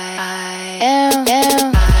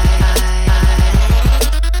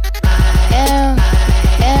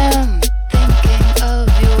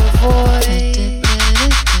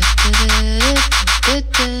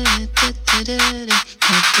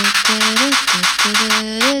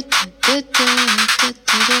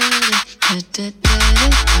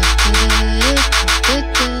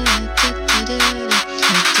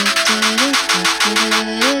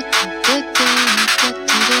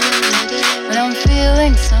 When I'm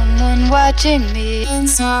feeling someone watching me in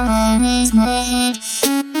somebody's mind.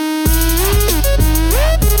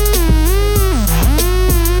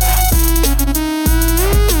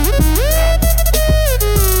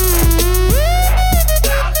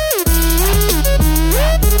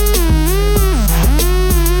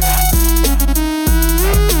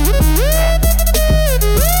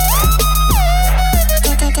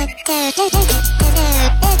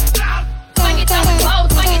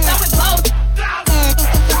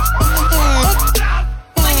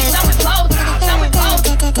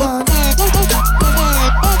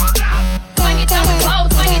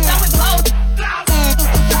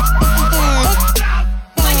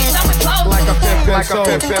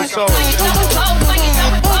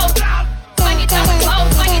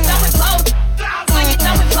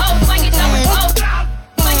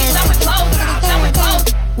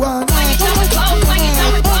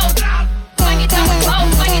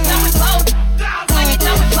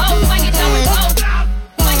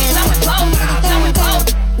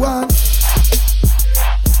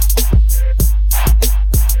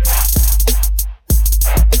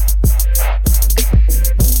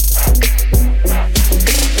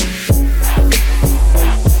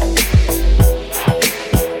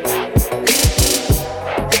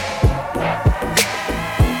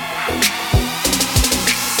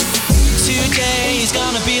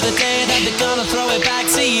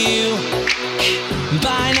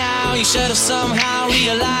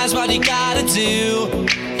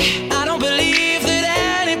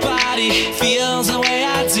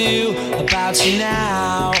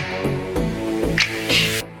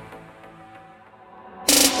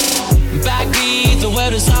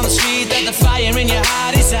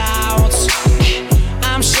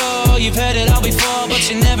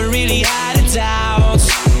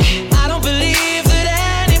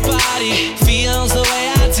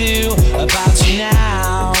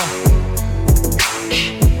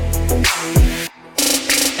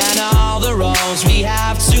 We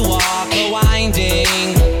have to walk a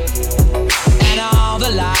winding, and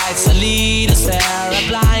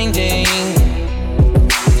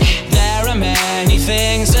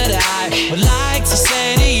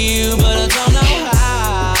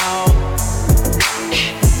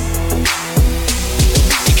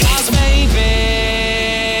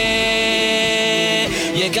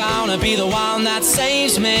gonna be the one that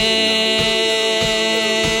saves me.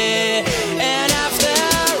 And after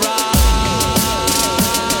all,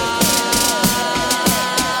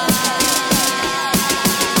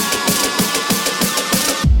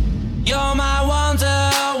 you're my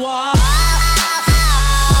wonderwall.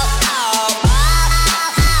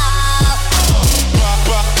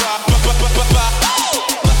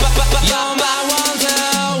 You're my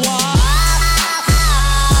wonderwall.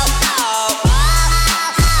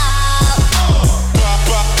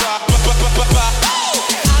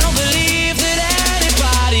 I don't believe that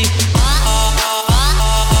anybody you're my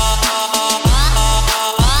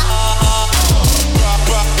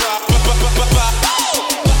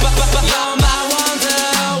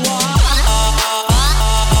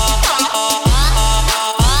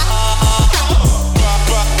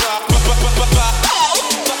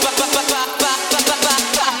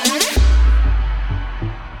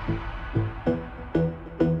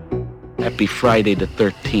Happy Friday the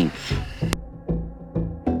 13th.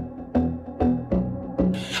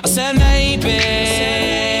 I said maybe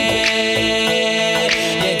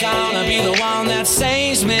you're gonna be the one that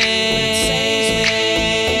saves me.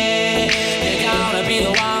 You're gonna be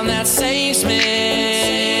the one that saves me.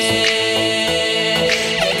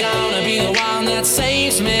 You're gonna be the one that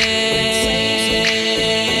saves me.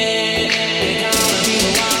 You're gonna be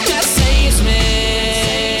the one that saves me.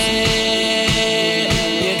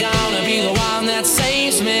 You're gonna be the one that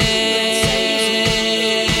saves me.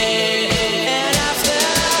 And after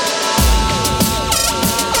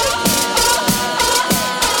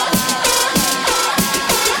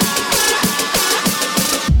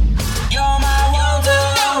you're my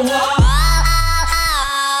wonderwall.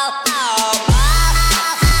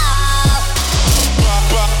 You're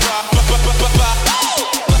my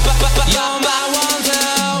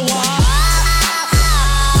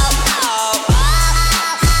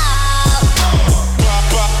wonderwall.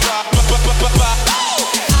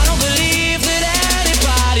 I don't believe that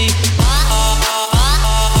anybody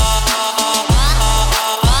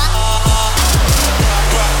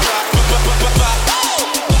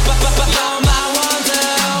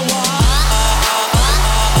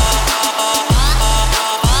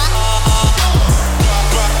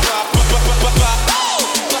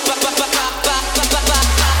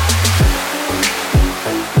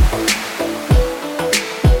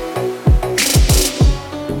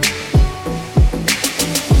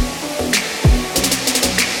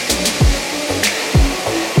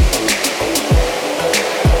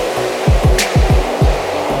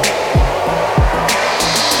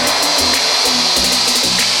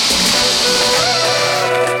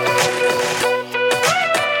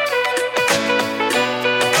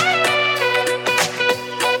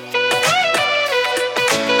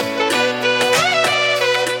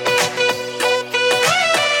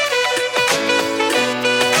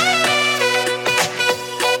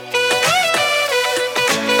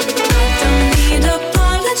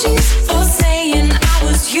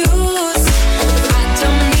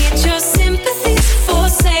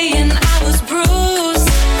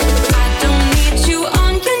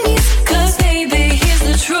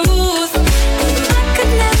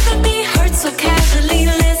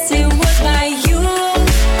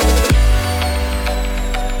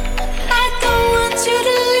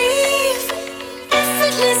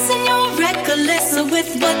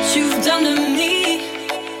you're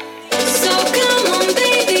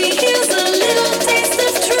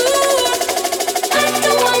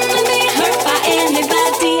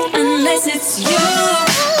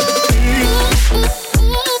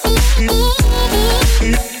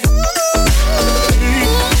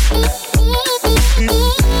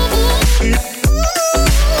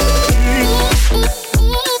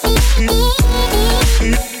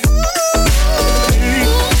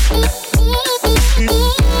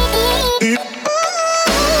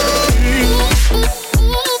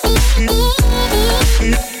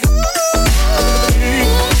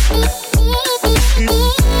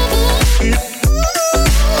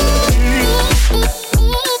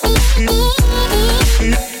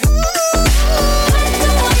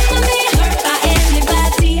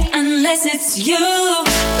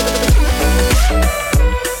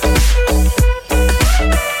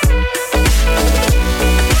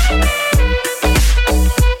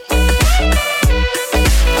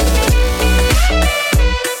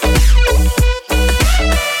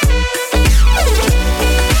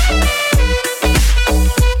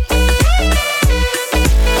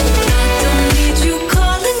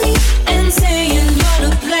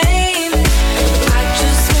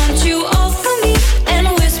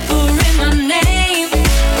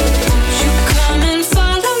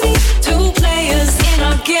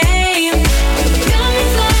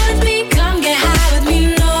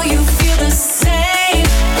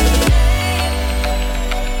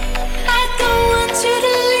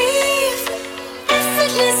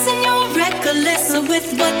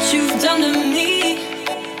what you've done to me.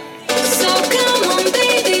 So come on,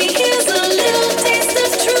 baby, here's a little taste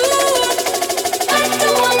of truth. I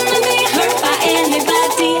don't wanna be hurt by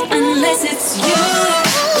anybody unless it's you.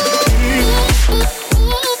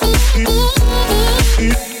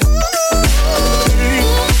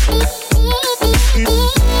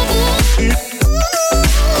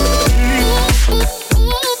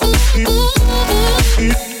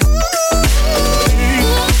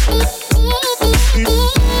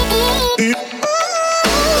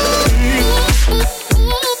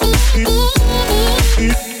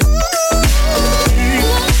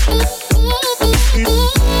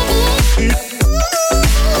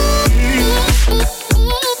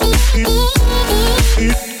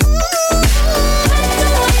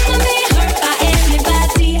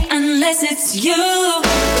 It's you.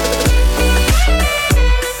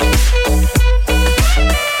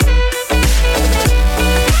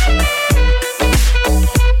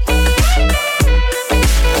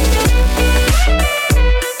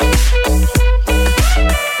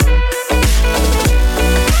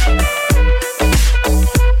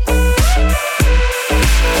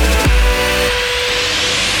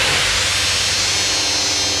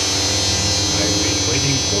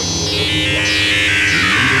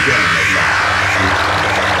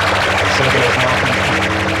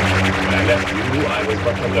 I was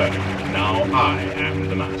but the learner. Now I am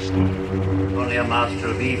the master. Only a master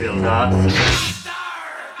of evil arts.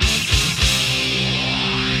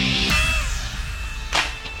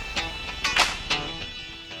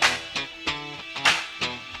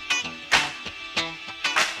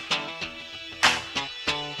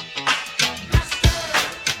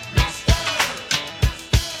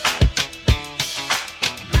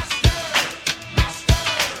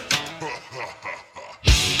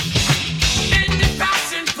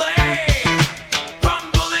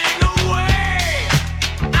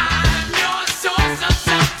 So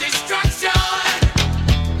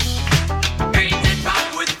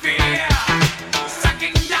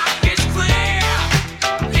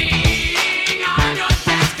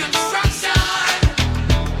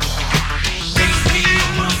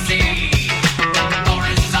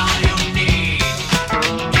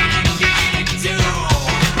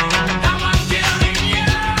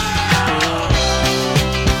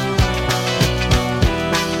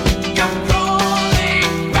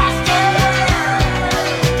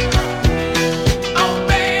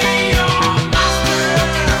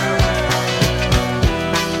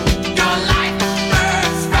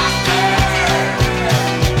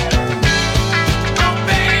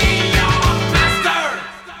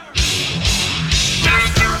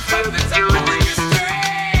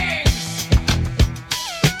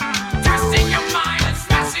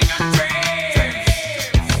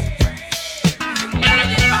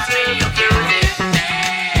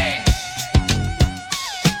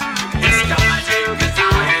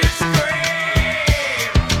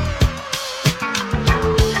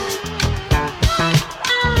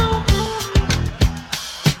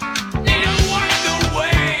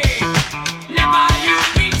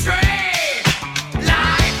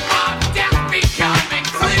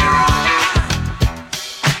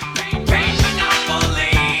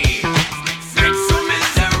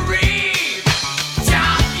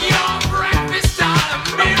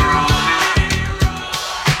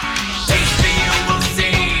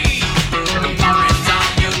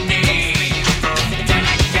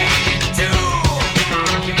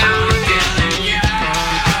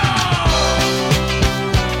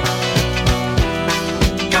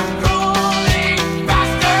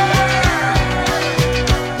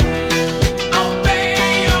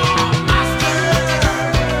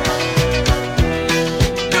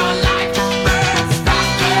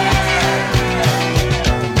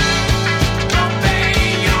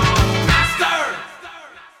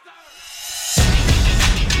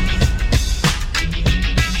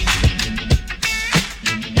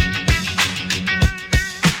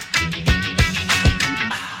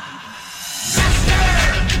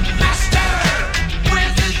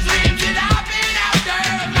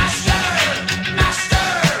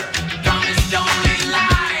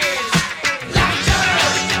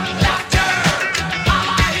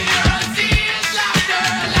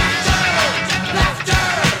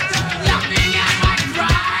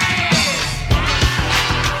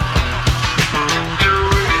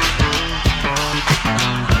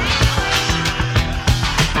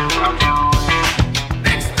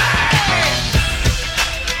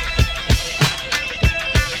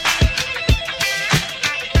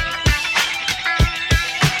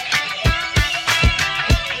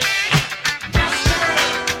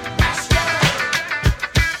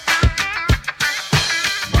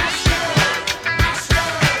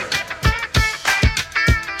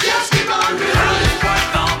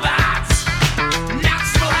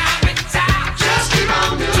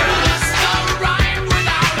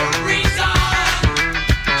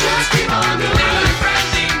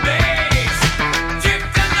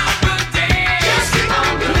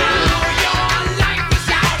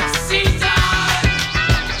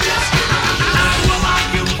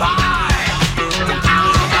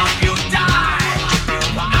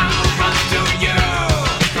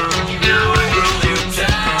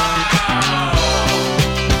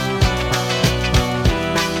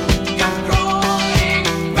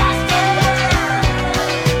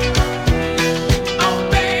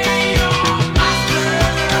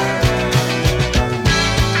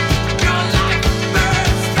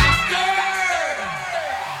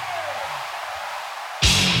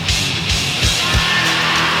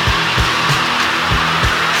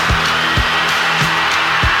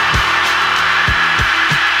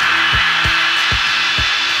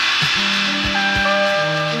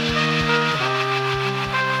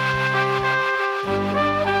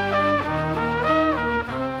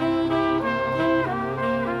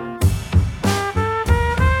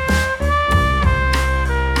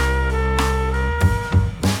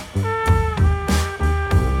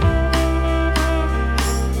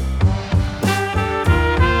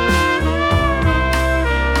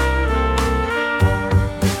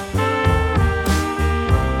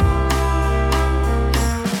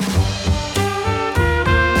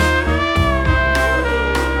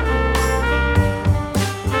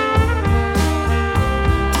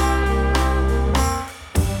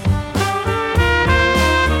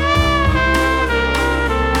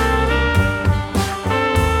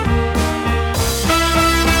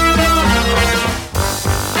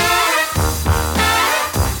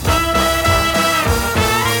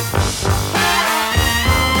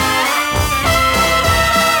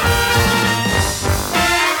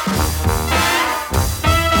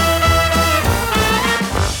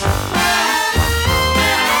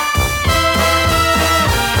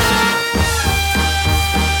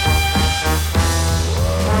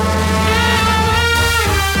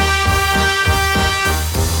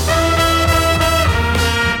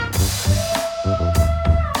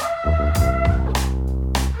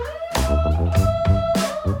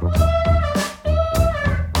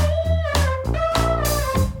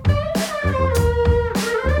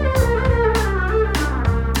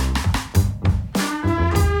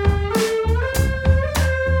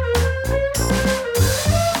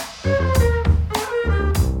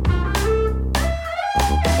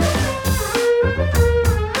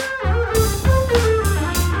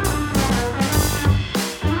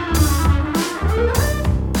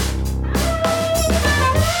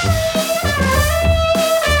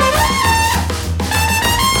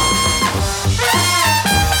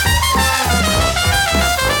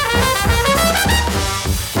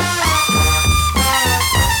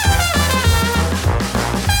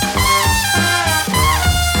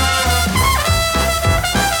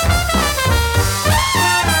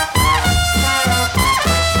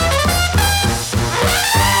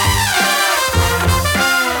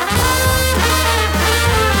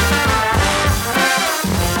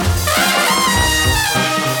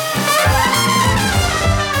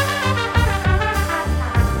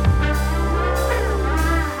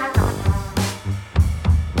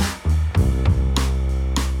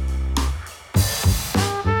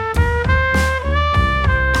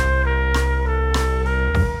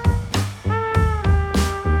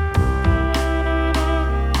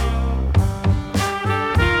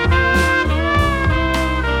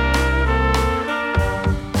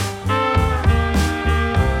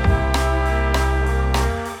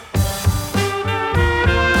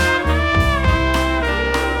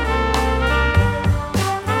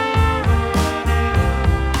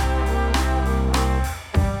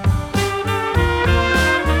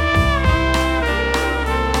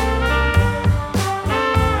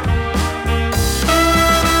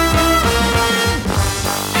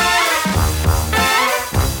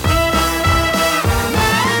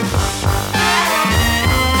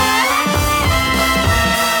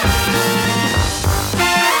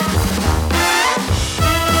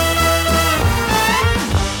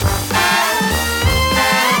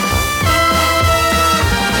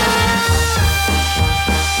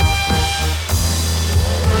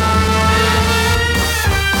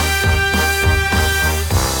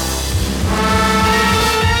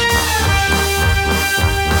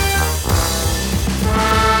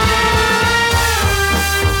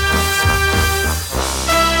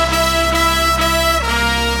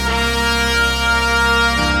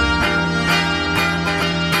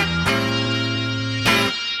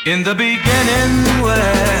In the beginning,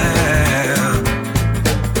 well,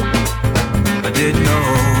 I didn't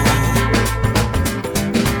know.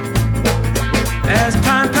 As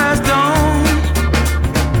time passed on,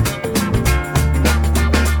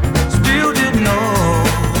 still didn't know.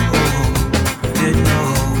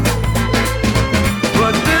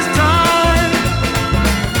 But this time,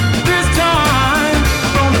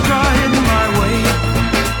 I'm gonna try it my way.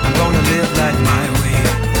 I'm gonna live like my way.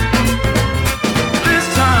 This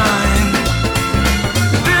time,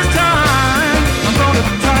 I'm gonna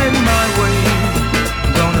try it my way.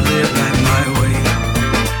 I'm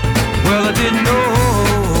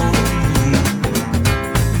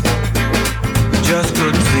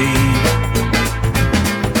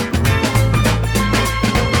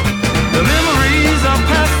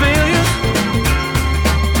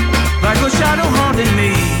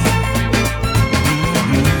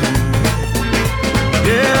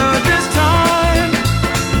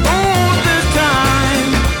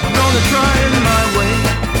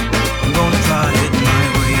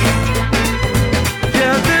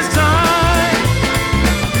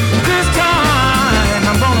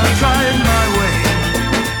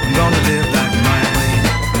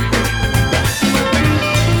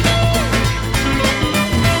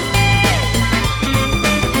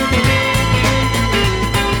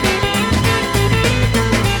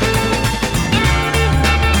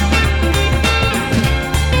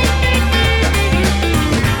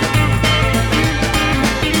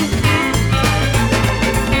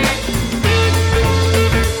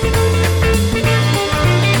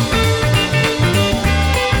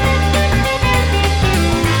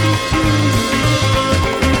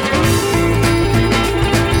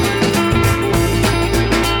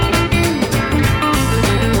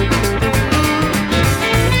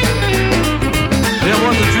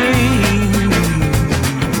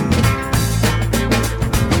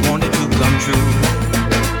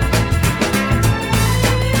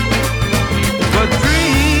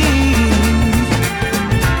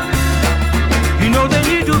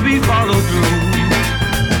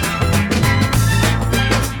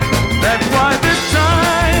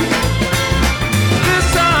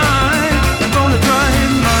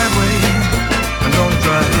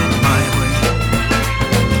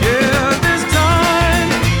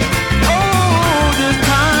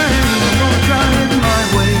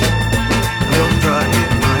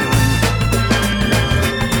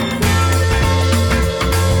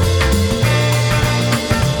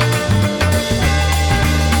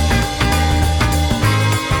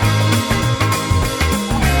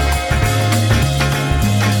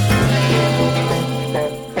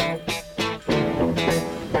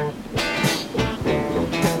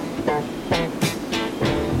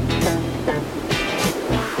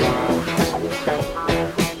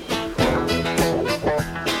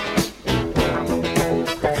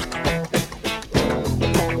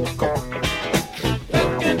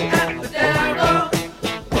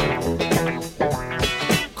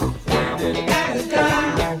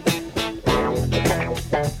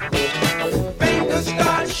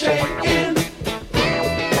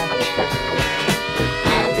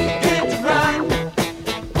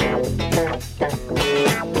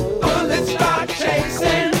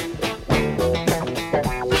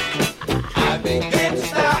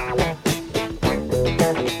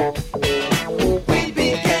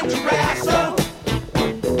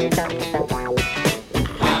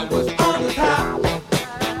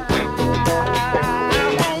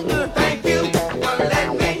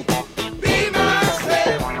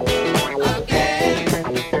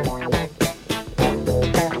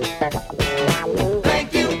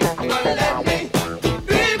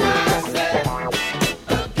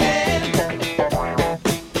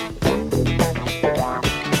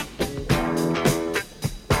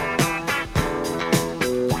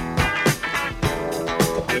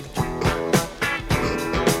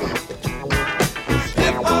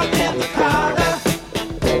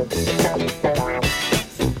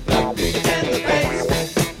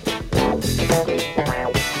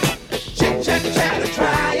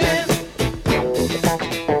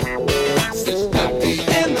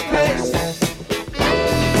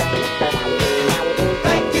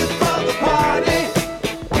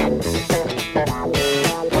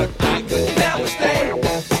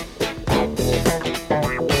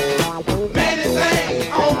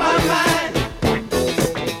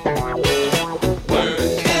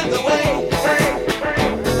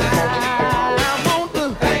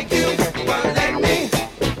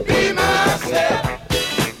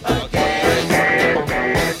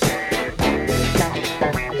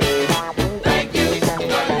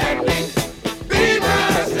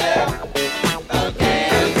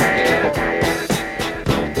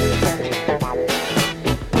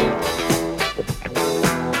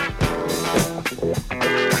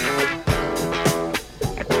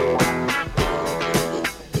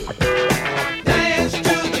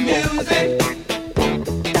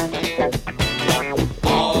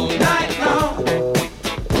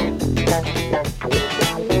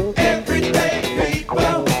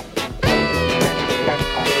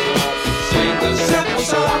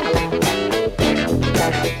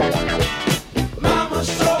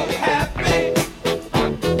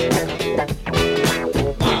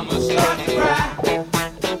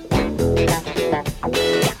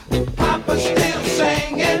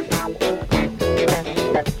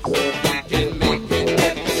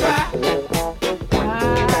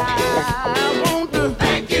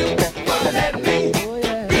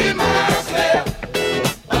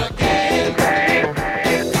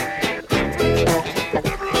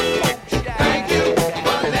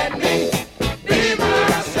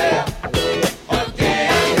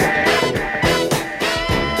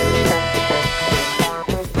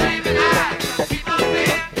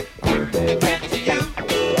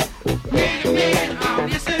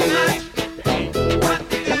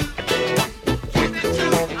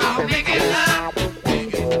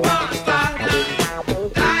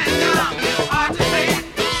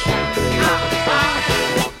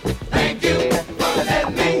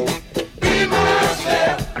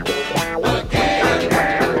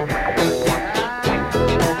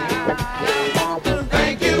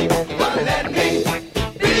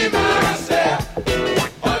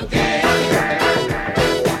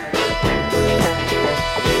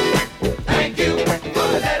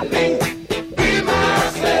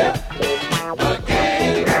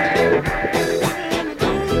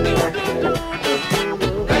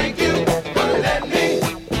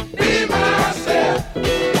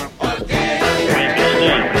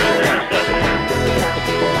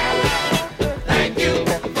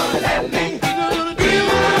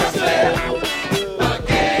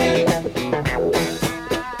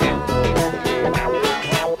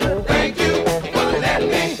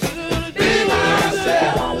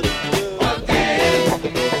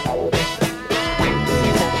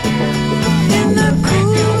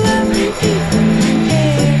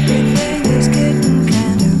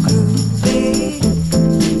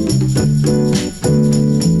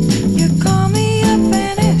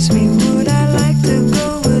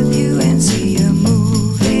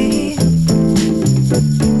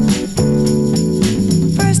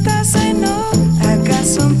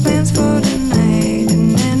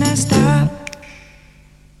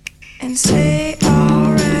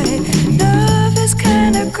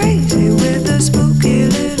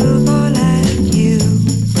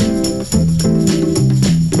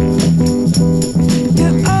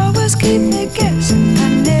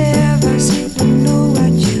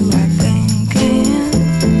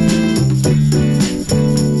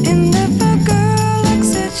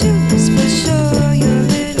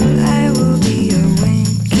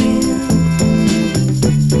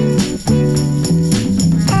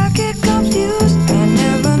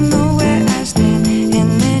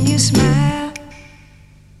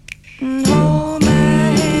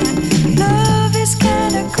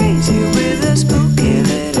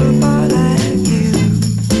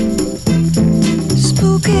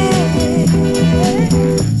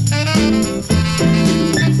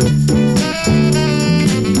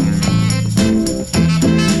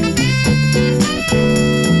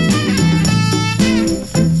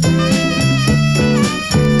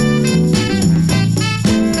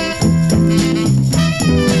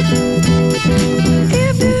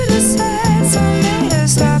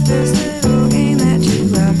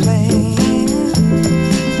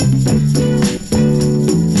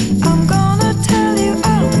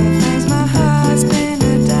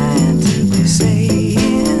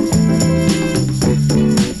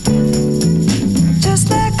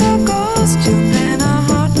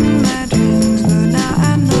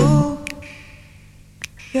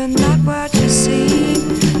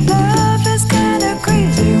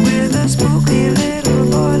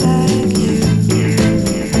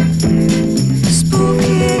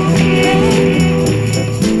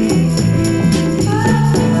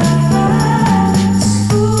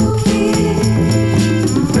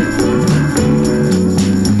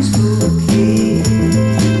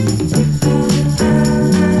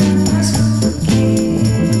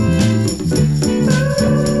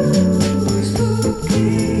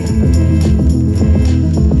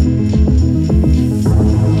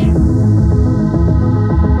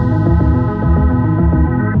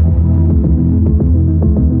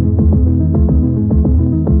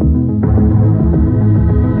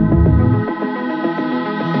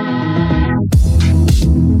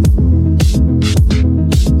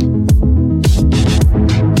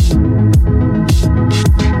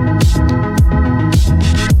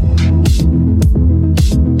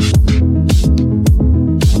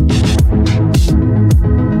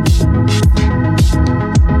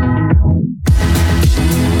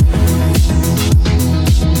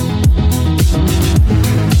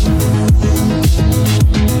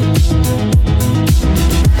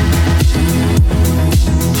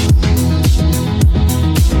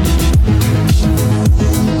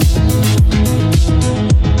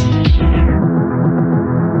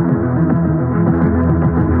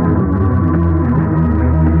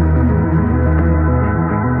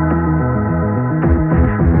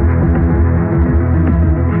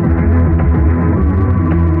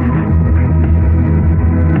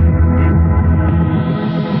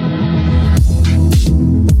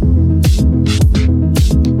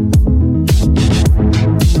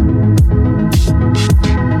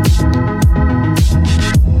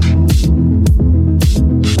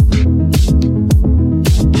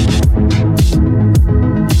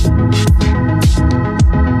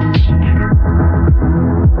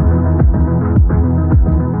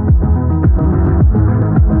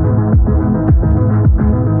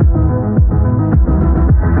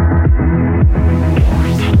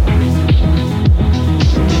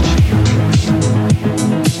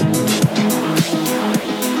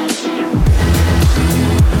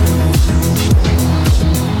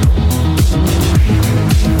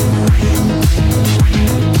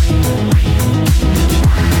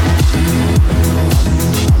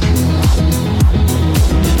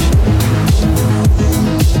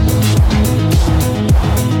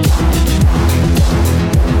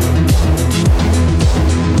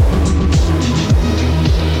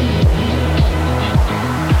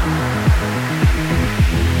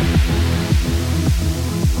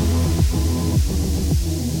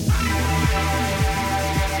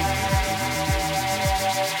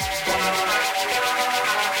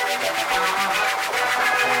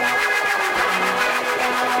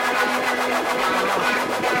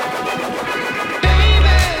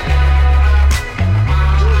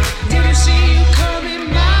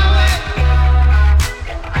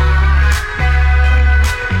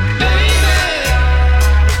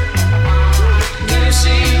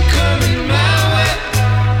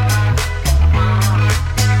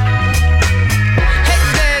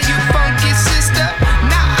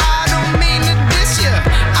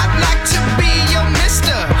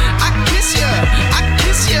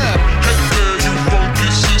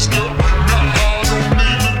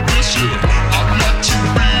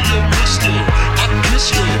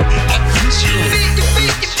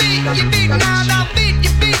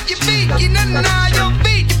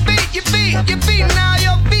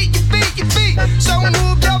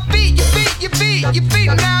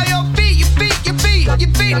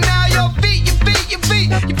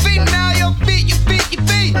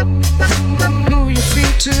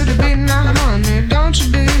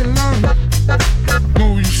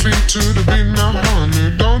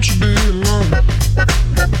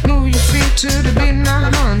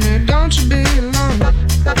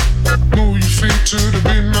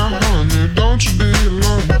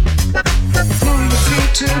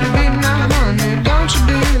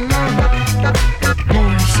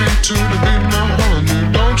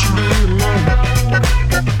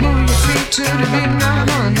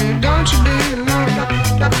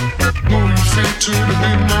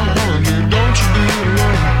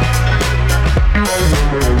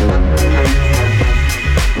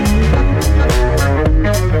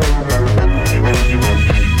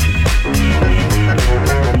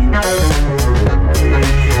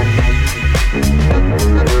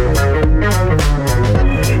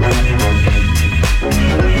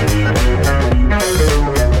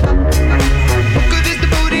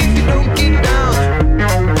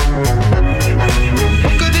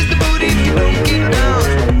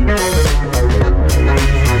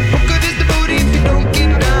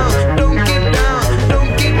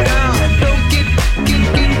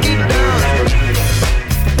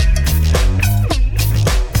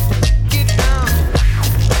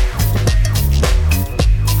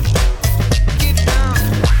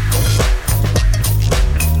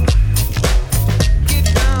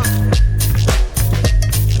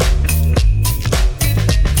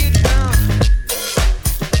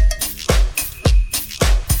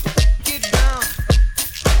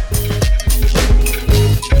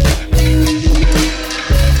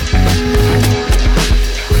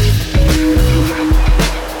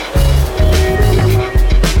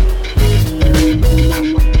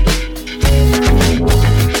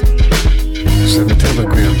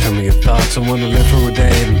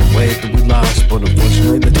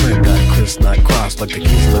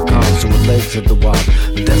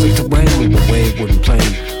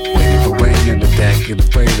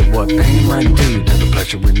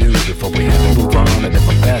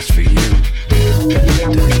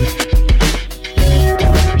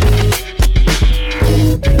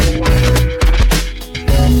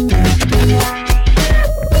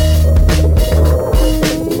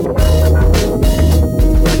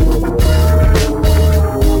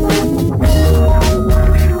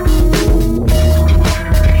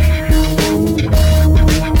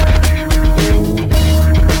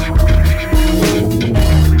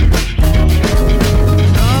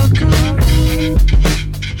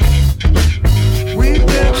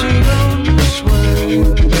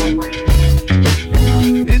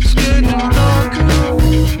It's good.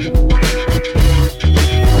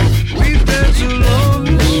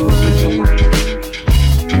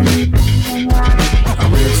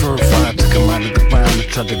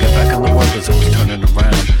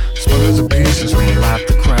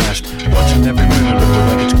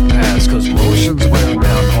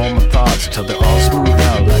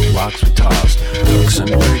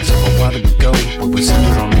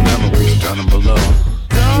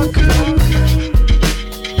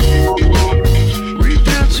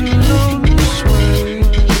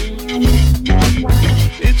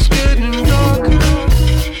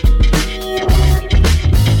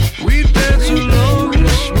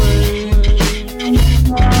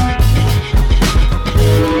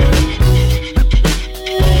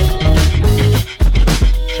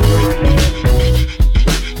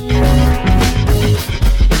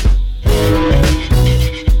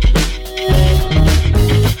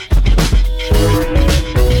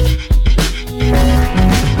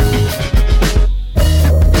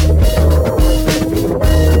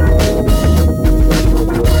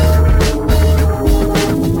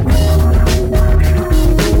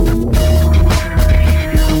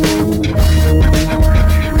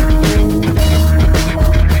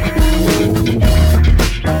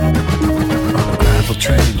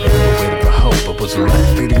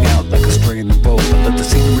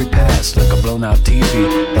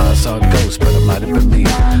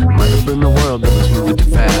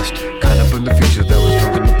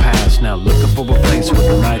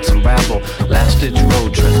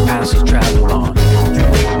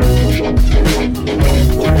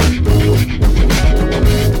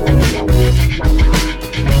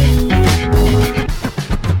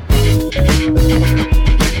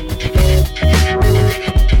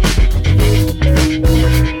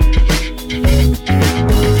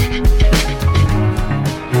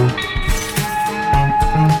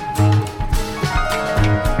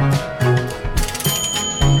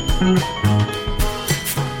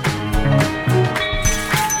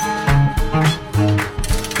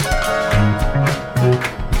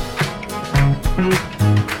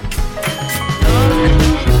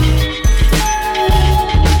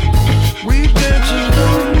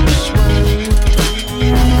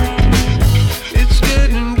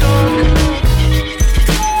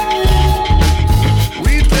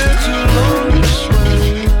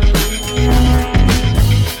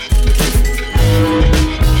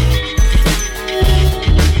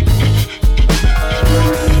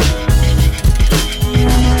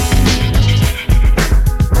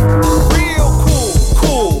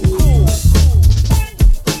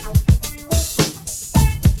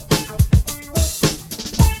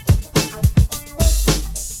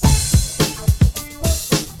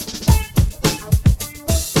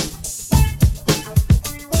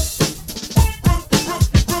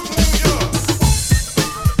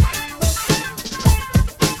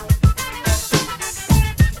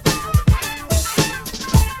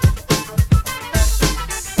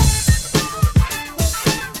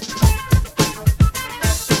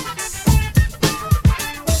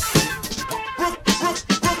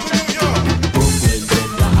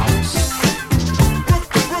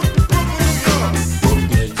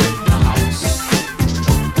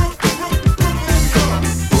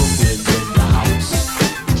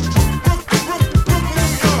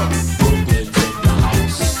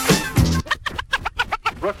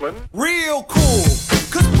 Brooklyn. Real cool,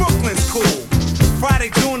 cause Brooklyn's cool. Friday,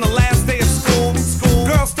 June, the last day of school.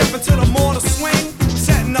 Girls step into the mall to swing,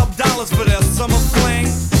 setting up dollars for their summer fling.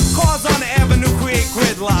 Cars on the avenue create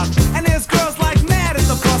gridlock, and there's girls like mad at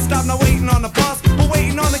the bus stop, not waiting on the bus, but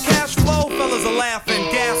waiting on the cash flow. Fellas are laughing,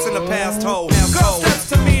 gas in the past hole. Girl steps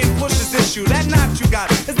to me and pushes issue. That knot you got,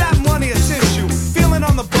 is that money or tissue? Feeling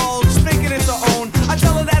on the bulge, thinking it's her own. I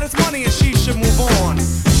tell her that it's money and she should move on.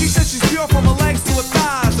 She says she's pure from her legs to her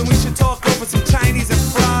thighs, and we should talk over some Chinese and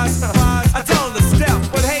fries. I tell her to step,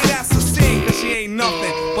 but hey, that's the scene, cause she ain't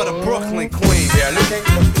nothing but a Brooklyn queen. We are looking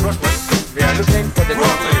for Brooklyn. We are looking for the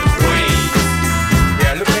Brooklyn queen. We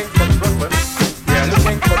are looking for Brooklyn. We are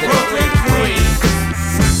looking for the Brooklyn queen.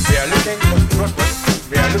 We are looking for Brooklyn.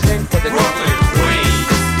 We are looking for the Brooklyn queen.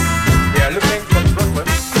 We are looking for Brooklyn.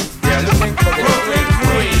 We are looking for the Brooklyn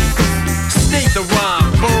queen. State the rhyme,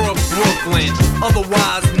 borough Brooklyn,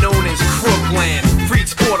 otherwise known as Crookland.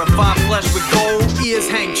 Freaks fortified flesh with gold, ears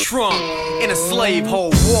hang trunk in a slave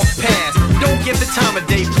hole. Walk past, don't get the time of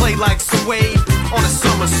day. Play like Suede on a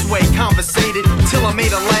summer sway. Conversated till I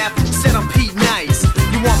made her laugh. Said I'm Pete Nice.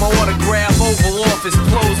 You want my autograph? Oval Office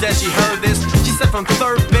closed as she heard this. She said from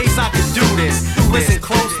third base I could do this. Listen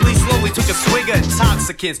closely, slowly took a swig of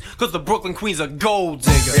intoxicants, cause the Brooklyn Queen's a gold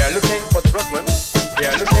digger. We are looking for Brooklyn. We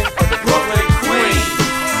are looking for the Brooklyn queen.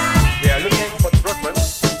 We are looking for Brooklyn.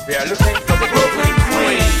 We are looking for the Brooklyn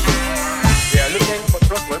queen. We are looking for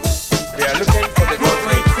Brooklyn. We are looking for the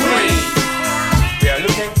Brooklyn queen. We are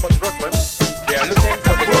looking for Brooklyn. We are looking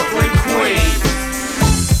for the Brooklyn queen.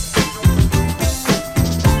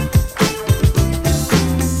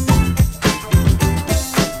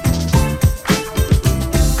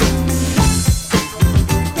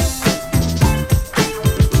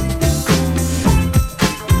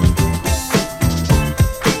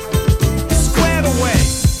 Squared away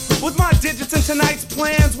with my digits and tonight's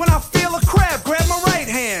plans. When I feel a crab, grab my right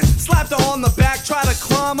hand, slapped her on the back, try to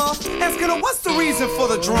climb her, asking her what's the reason for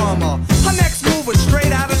the drama. Her next move was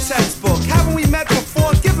straight out of textbook. Haven't we met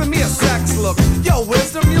before? Giving me a sex look. Yo,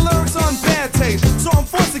 wisdom, your lyrics on bad taste, so I'm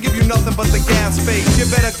forced to give you nothing but the gas face. You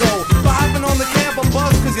better go for hopping on the cab or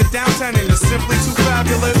bus, cause you're downtown and you're simply too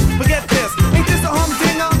fabulous. But get this, ain't this a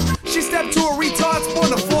humdinger? She stepped to a retard,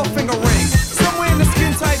 sporting a 4-finger ring. Somewhere in the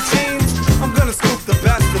skin tight jeans, I'm gonna scoop the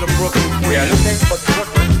best of the Brooklyn Queen. We are looking for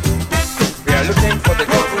Brooklyn. We are looking for the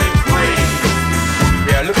Brooklyn queen.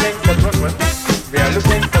 We are looking for Brooklyn. We are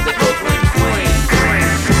looking for the Brooklyn queen.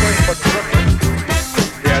 Looking for Brooklyn.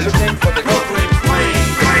 We are looking for the Brooklyn queen.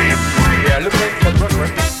 We are looking for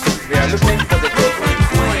Brooklyn. We are looking for the Brooklyn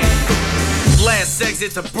queen. Last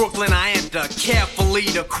exit to Brooklyn, I enter carefully.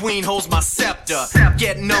 The queen holds my scepter.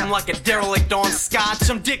 Getting numb like a derelict on scotch.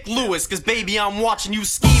 I'm Dick Lewis, cause baby, I'm watching you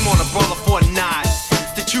scheme on a brother for a nod.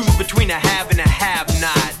 To choose between a have and a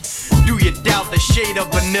have-not. Do you doubt the shade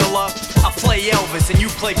of vanilla? I play Elvis and you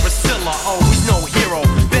play Priscilla. Always no hero,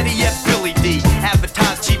 better yet Billy D.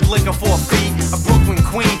 Advertise cheap liquor for a fee. A Brooklyn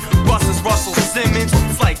queen, Russell's Russell Simmons.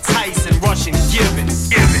 It's like Tyson, Russian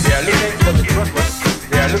Gibbons. We are looking for the Brooklyn.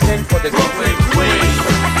 We are looking for the Brooklyn queen.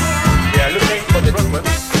 We are looking for the Brooklyn.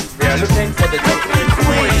 We are looking for the Brooklyn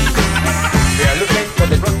queen. We are looking for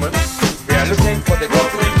the Brooklyn. We are looking for the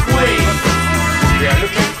Brooklyn queen. We are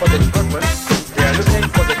looking for the Brooklyn. We are looking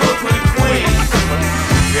for the Brooklyn queen.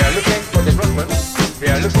 We are looking for the Brooklyn. We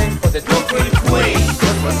are looking for the Brooklyn queen.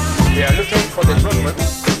 We are looking for the Brooklyn.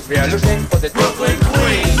 We are looking for the Brooklyn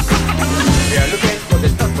queen. We are looking for the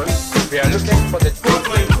Brooklyn. We are looking for the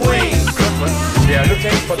Brooklyn queen. We are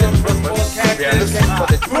looking for the Brooklyn. We are looking for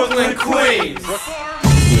the Brooklyn queen.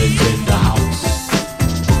 Brooklyn's in the house.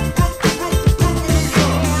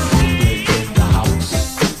 Brooklyn's in the house.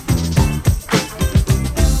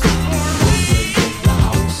 Brooklyn's in the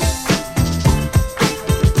house.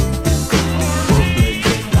 Brooklyn's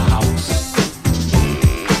in the house.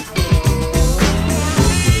 Brooklyn's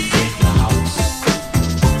in the house.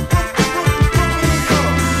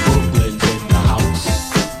 Brooklyn's in the house.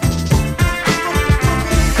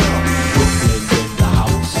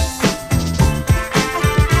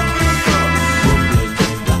 Brooklyn's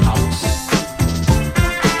in the house.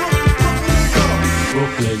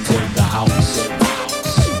 Brooklyn's in the house.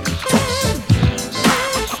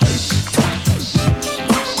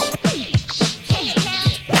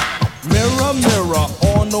 Mirror, mirror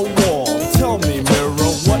on the wall, tell me,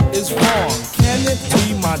 mirror, what is wrong? Can it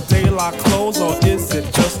be my daylight clothes or is it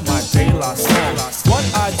just my daylight song? What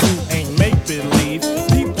I do ain't make-believe.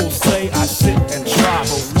 People say I sit and try,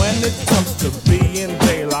 but when it comes to being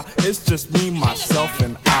daylight, it's just me, myself,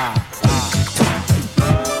 and I.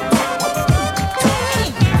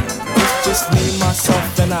 It's just me,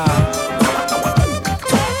 myself, and I.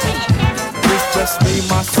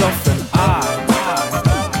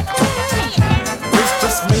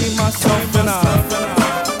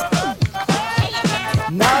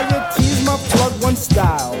 plug one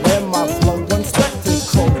style and my plug one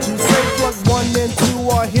spectacle. You say plug 1 and 2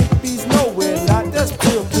 are hippies, no we're not, that's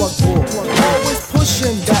pure plug bull. Always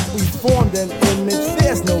pushing that we formed an image,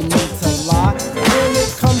 there's no need to lie. When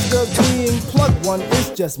it comes to being plug one, it's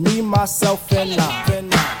just me, myself, and I.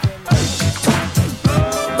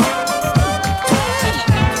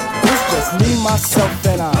 It's just me, myself,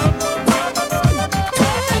 and I.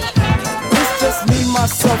 It's just me,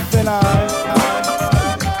 myself, and I.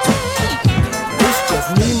 It's just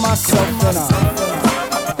me, myself, and I.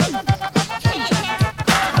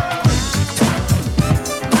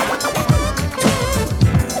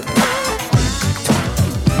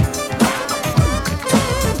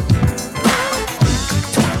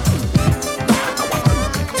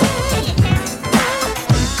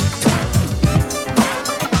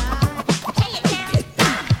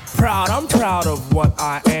 I'm proud of what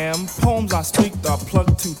I am. Poems I speak are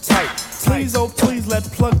plugged too tight. Please, oh please, let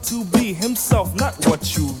plug 2 be himself, not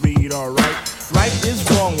what you read, alright? Right is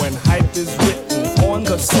wrong when hype is written on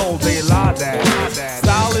the soul, they lie that.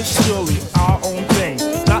 Style is surely our own thing,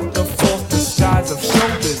 not the false disguise of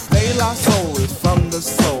showbiz. De La Soul is from the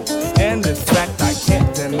soul, and this fact I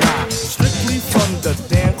can't deny. Strictly from the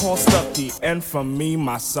Dan called Stucky, and from me,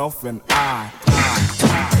 myself, and I.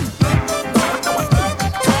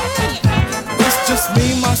 Just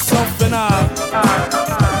me, myself, and I.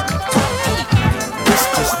 It's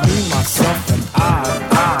just me, myself, and I.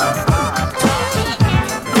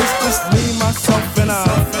 It's just me, myself, and I.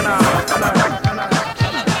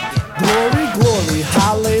 Glory, glory,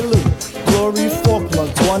 hallelujah. Glory for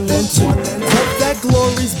plug 1 and 2. But that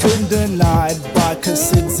glory's been denied by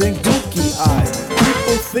Cassids and Gookie eyes.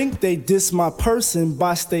 People think they diss my person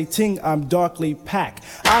by stating I'm darkly packed.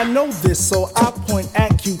 I know this, so I point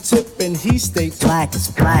at Q-Tip and he states black is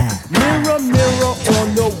black. Mirror, mirror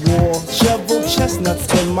on the wall, shovel chestnuts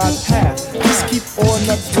in my path. Just keep all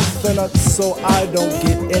nuts with the nuts so I don't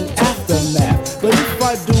get an aftermath. But if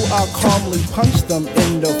I do, I'll calmly punch them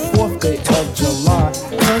in the 4th day of July.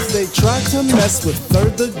 Cause they tried to mess with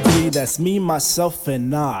 3rd degree, that's me, myself,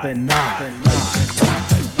 and I.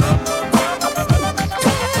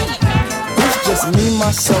 It's just me,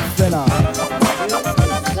 myself, and I.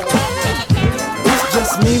 It's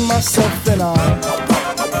just me, myself, and I.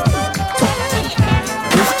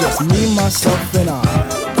 It's just me, myself, and I.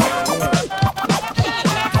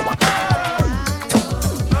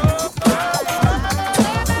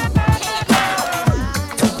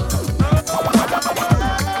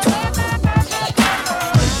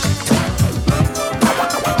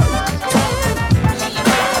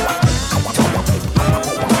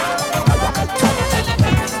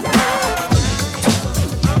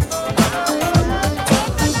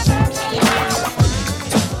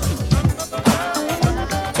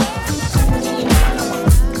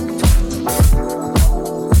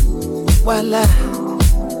 Voila.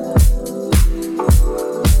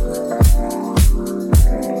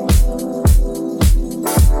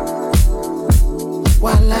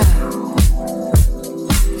 Voila.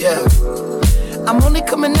 Yeah. I'm only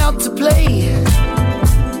coming out to play.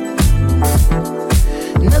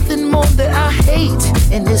 Nothing more that I hate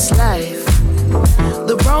in this life.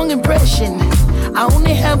 The wrong impression, I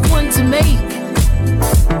only have one to make.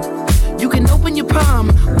 You can open your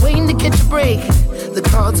palm, waiting to catch a break. The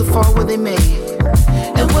cards will fall where they may.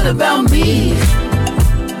 And what about me?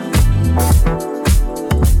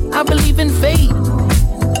 I believe in fate.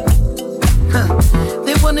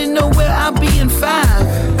 They wanna know where I'll be in 5.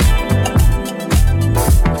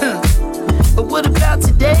 But what about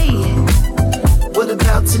today? What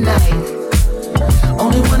about tonight?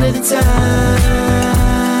 Only one at a time.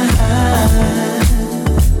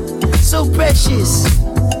 So precious.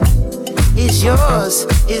 It's yours,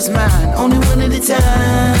 it's mine, only one at a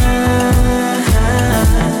time.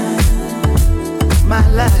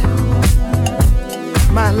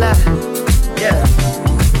 My life, yeah.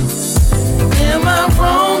 Am I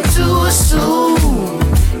wrong to assume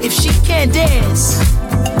if she can't dance,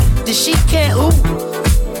 then she can't ooh?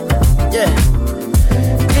 Yeah.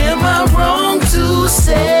 Am I wrong to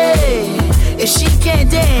say if she can't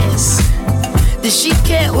dance, then she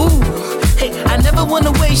can't ooh? Hey, I never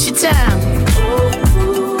wanna waste your time.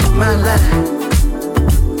 My life,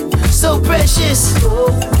 so precious.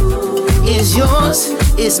 Is yours,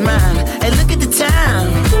 is mine. And look at the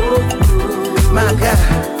time. My God,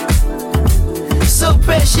 so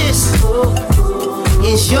precious.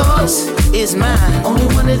 Is yours, is mine. Only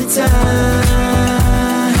one at a time.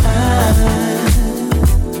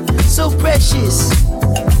 So precious.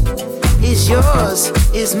 Is yours,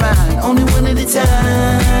 is mine. Only one at a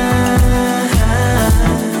time.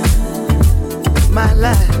 My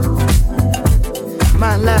life,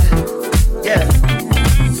 My life, yeah.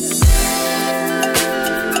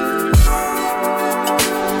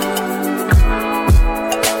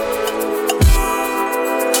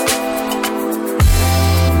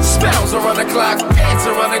 Spells around the clock, dance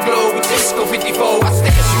around the globe with Disco 54. I stare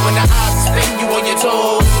you in the eyes, spin you on your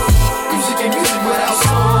toes. Music and music without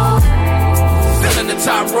soul. Filling the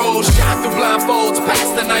top road, shine through blindfolds,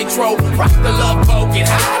 past the nitro. Rock the love boat, get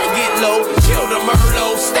high to get low. Chill the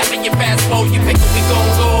Merlot, step in your fast mode. You pick up, we gon'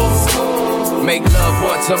 go. Make love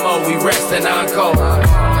once or more, we rest and encore.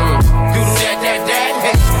 Do that,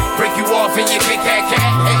 hey. Break you off in your Kit Kat,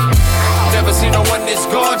 hey. Never seen no one this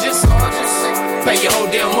gorgeous. Pay your whole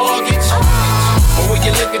damn mortgage. But when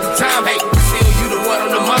you look at the time, hey, still you the one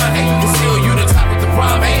on the mind, hey. Still you the top of the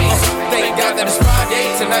prime, hey. Thank God that it's Friday.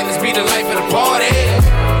 Tonight let's be the life of the party.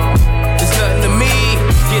 There's nothing to me.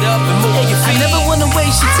 Get up and move your feet. I never wanna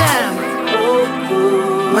waste your time.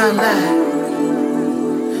 My life,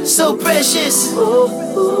 so precious,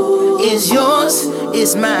 is yours,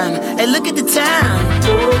 is mine. Hey, look at the time.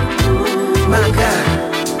 My God,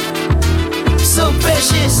 so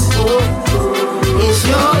precious, is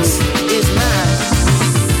yours, is mine.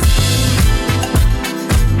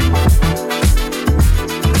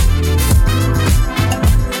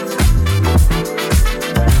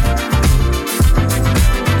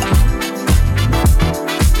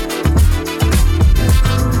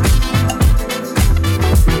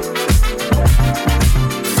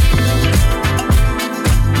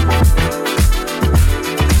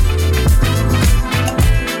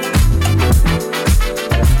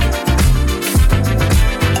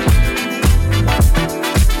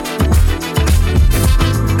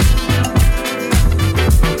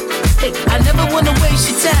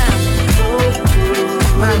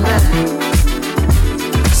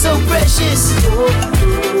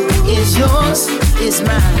 Is yours, is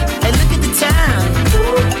mine. Hey, look at the time.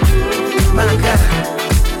 My God,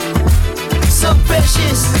 so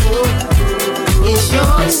precious. Is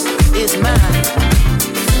yours, is mine.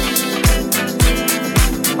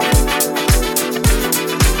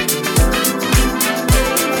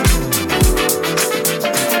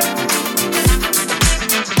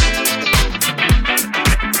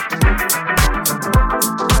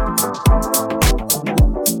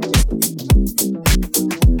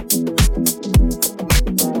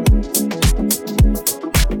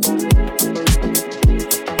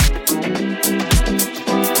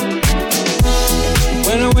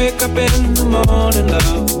 Up in the morning,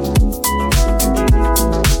 love,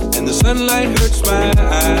 and the sunlight hurts my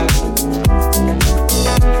eyes,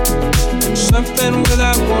 and something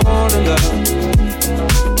without warning, love,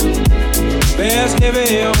 bears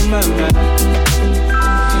heavy on my mind.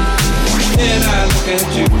 Then I look at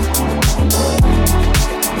you,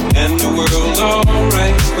 and the world's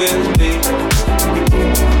alright with me.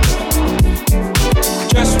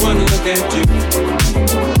 Just one look at you,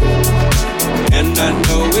 and I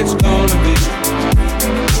know it's gonna be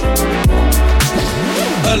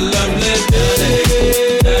a lovely day.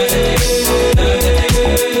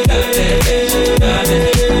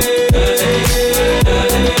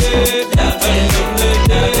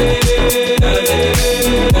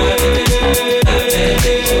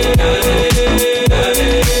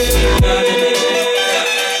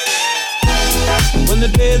 When the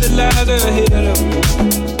day that lies ahead of me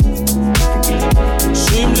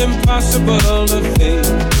seems impossible to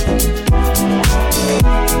face,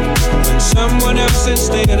 when someone else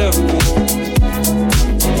instead of me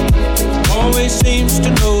always seems to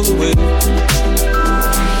know the way,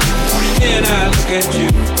 then I look at you,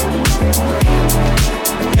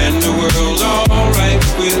 and the world's alright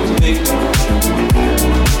with me.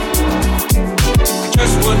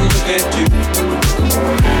 Just one look at you,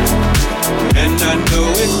 and I know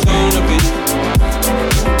it's gonna be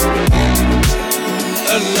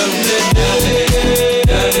a lovely day.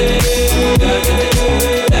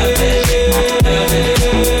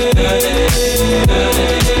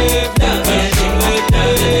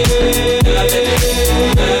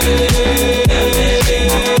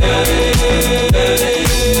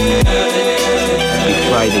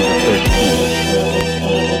 Friday the 13th.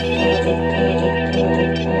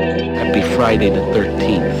 Happy Friday the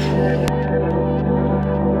 13th.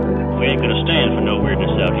 We ain't gonna stand for no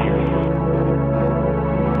weirdness out here.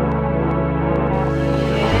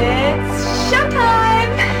 It's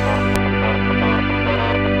showtime!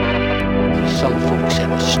 Some folks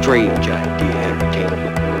have a strange idea of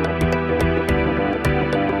entertainment.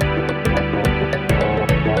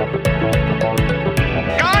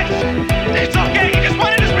 Guys, it's okay. He just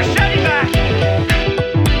wanted his machete back.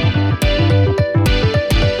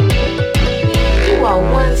 You are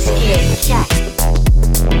one scared cat.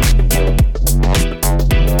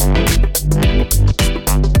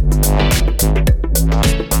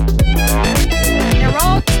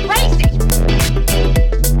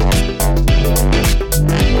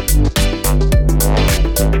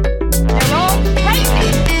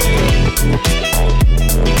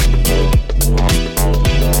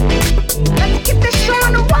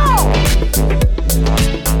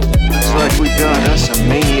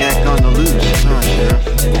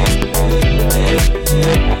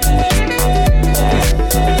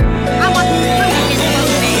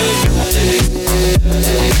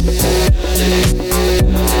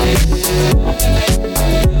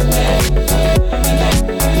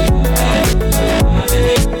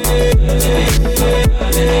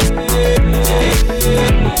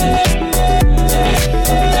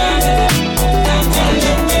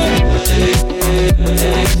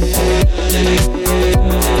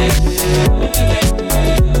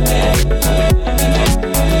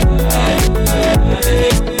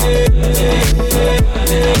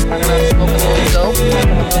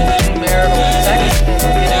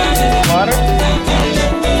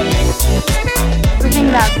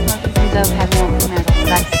 of having premarital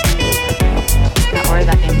sex na hora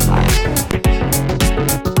da pensar.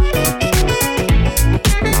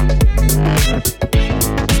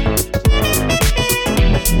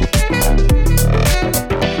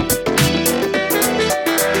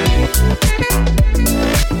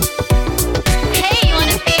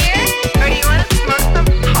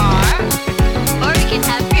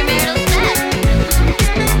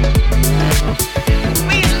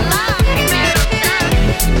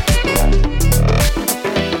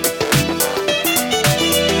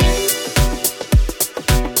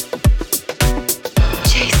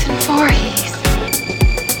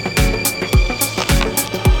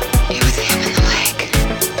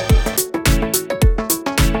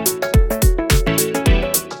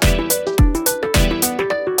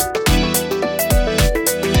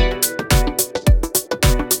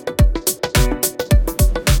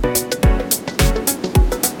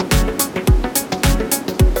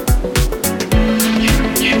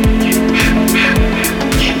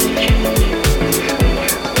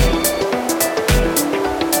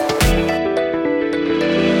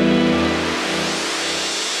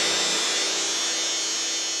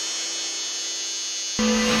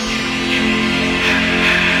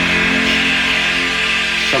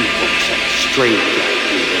 Some folks have a strange